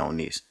out of here on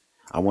this.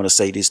 I want to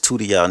say this too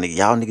to y'all niggas.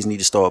 Y'all niggas need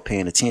to start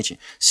paying attention.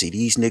 See,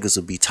 these niggas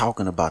will be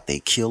talking about they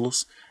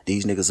killers.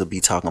 These niggas will be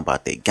talking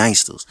about they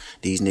gangsters.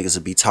 These niggas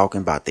will be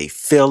talking about they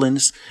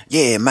felons.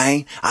 Yeah,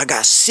 man, I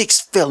got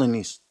 6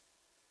 felonies.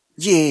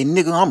 Yeah,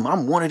 nigga,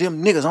 I'm one of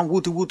them niggas. I'm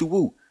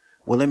woo.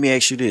 Well, let me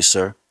ask you this,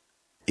 sir.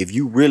 If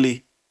you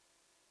really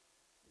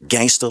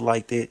gangster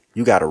like that,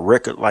 you got a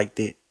record like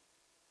that,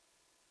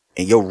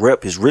 and your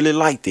rep is really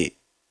like that,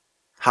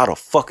 how the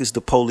fuck is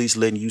the police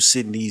letting you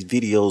sit in these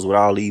videos with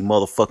all these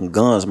motherfucking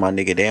guns, my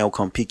nigga? They don't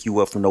come pick you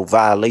up for no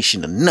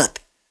violation or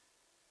nothing.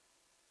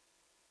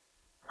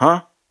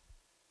 Huh?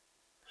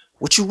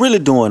 What you really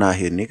doing out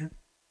here, nigga?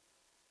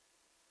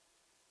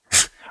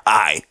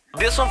 Aight.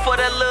 This one for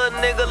that little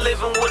nigga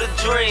living with a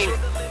dream.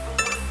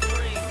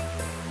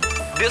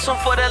 This one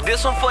for that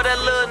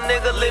little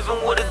nigga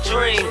living with a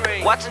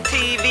dream. Watching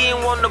TV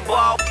and want the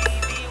ball.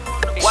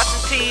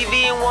 Watching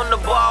TV and want the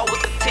ball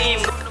with the team.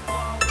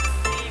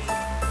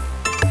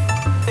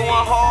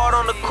 Going hard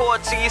on the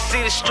court till you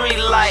see the street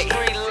light.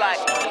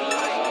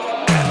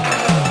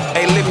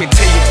 Hey, let me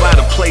tell you about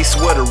a place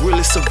where to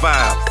really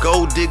survive.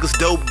 Gold diggers,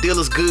 dope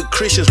dealers, good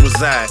Christians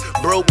reside.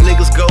 Broke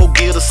niggas go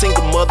get a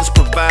single mothers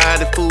provide.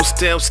 And food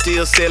stamps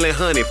still selling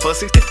honey for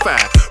 65.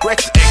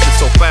 Ratchet acting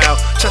so foul,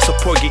 child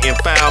support getting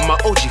foul. My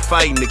OG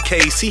fighting the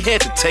case, he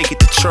had to take it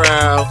to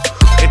trial.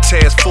 And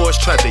task force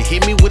tried to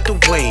hit me with the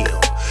wham.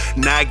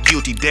 Not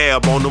guilty,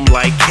 dab on them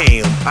like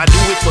Cam. I do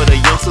it for the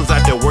youngsters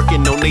out there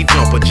working on they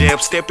jumper. Jab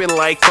stepping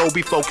like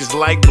Kobe, focused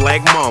like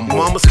Black Mama.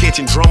 Mama's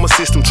catching drama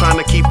system, trying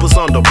to keep us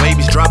under.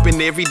 Babies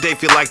dropping every day,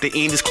 feel like the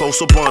end is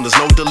close upon us.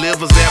 No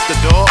delivers after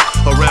dark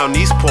around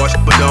these parts,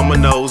 but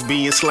dominoes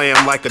being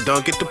slammed like a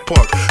dunk at the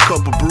park.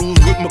 Couple brews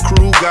with my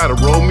crew, gotta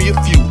roll me a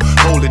few.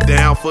 Hold it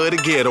down for the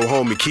ghetto,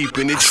 homie,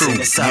 keeping it true.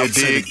 You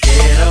dig?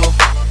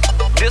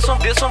 This one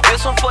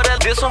for that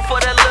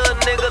little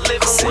nigga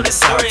living with a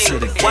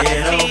dream.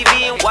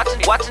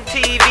 Watching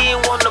TV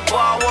and want the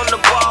ball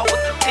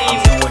with the team.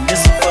 I'm doing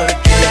this one for the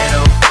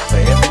ghetto. For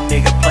every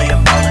nigga playing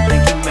ball and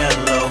think you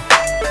mellow.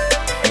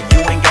 And you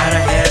ain't gotta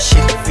have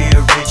shit to feel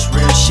rich,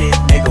 real shit,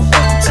 nigga.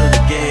 Welcome to the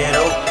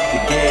ghetto,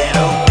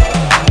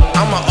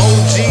 I'm an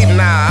OG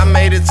now, I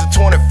made it to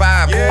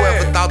 25.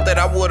 Whoever thought that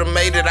I would've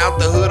made it out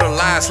the hood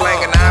alive?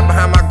 Slanging eye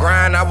behind my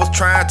grind, I was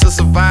trying to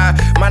survive.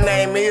 My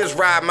name is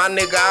Ride, my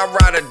nigga, I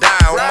ride or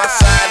die. On my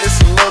side, it's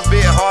a little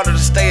bit harder to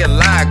stay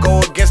alive. Go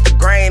against the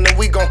grain and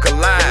we gon'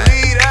 collide.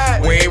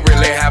 We ain't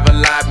really have a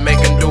lot,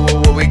 making do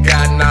with what we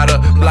got. Now the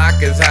block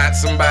is hot,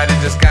 somebody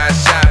just got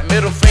shot.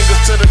 Middle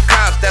fingers to the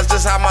cops, that's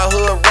just how my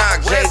hood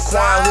rock.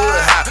 J-Quan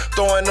hood hot,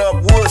 throwing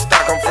up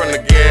Woodstock, I'm from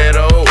the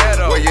ghetto.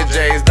 Where your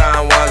J's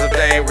down ones if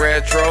they ain't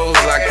retros.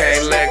 I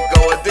can't let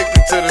go,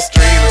 addicted to the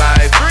street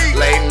life.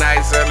 Late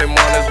nights, early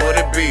mornings, what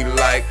it be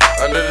like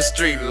under the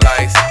street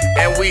lights?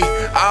 And we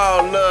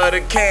all love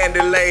the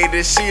candy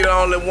lady. She the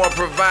only one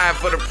provide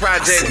for the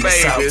project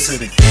babies. To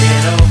the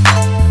ghetto,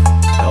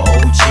 the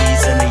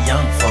OGs and the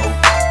young folk,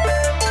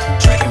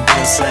 drinking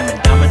beer,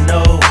 slamming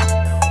domino.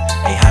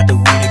 Hey,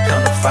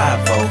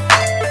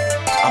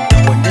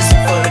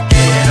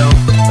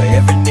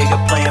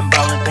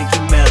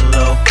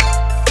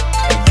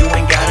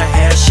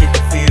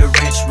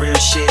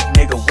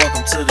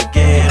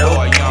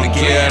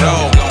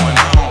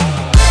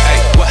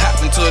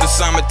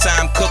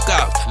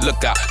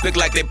 look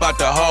like they bought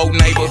the whole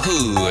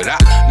neighborhood.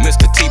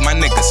 Mr. T, my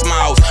nigga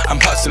Smalls. I'm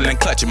hustling,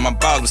 clutching my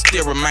balls, but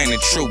still remaining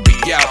true. Be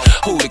out,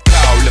 who to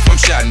call if I'm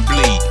shot and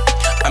bleed?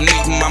 I'm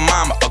needing my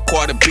mama a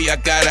quarter B, I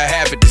gotta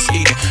have it this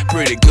eating.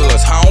 Pretty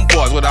goods,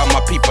 homeboys with all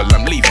my people,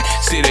 I'm leaving.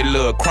 City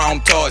little chrome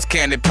toys,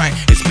 candy paint,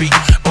 it's beating.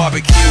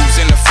 Barbecues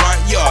in the front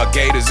yard,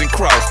 gators and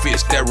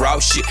crawfish, that raw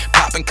shit.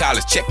 Popping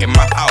collars, checking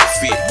my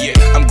outfit, yeah.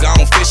 I'm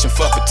gone fishing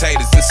for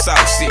potatoes and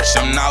sausage.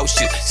 I'm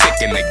nauseous, sick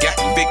in the game,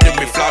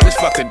 victory flawless,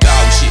 fuck a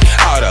dog shit.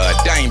 All the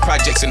dame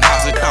projects and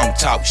houses, don't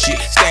talk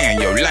shit. Stay in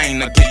your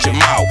lane or get your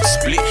mouth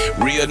split.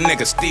 Real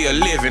nigga still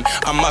living,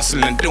 I'm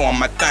hustling, doing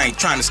my thing,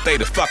 trying to stay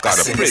the fuck out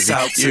of prison.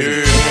 To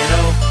the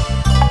ghetto,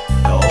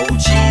 the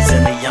OGs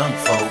and the young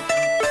folk,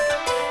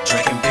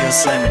 drinking beer,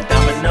 slamming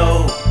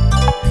domino.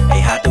 Hey,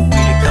 how do we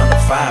become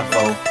the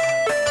 5-0?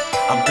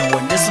 I'm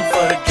doing this one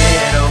for the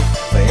ghetto,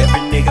 for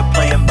every nigga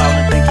playing ball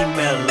and think he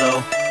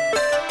mellow.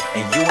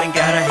 And you ain't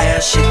gotta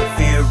have shit to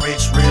feel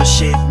rich, real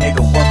shit,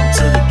 nigga. Welcome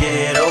to the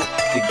ghetto,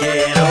 the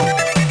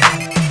ghetto.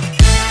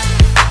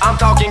 I'm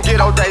talking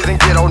ghetto days and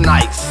ghetto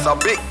nights. A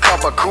big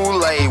cup of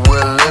Kool-Aid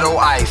with a little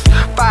ice.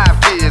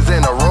 5 kids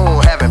in a room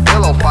having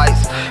pillow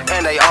fights,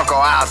 and they uncle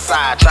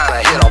outside trying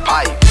to hit a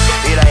pipe.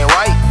 It ain't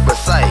right, but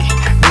say,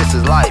 this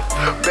is life.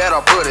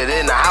 Better put it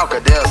in the house,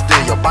 cause they'll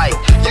steal your bike.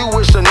 You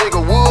wish a nigga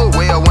would,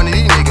 well, one of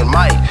these niggas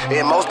might.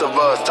 And most of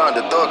us turn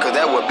to thug, cause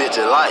that's what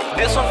bitches like.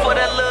 This one for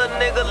that little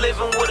nigga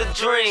living with a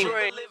dream.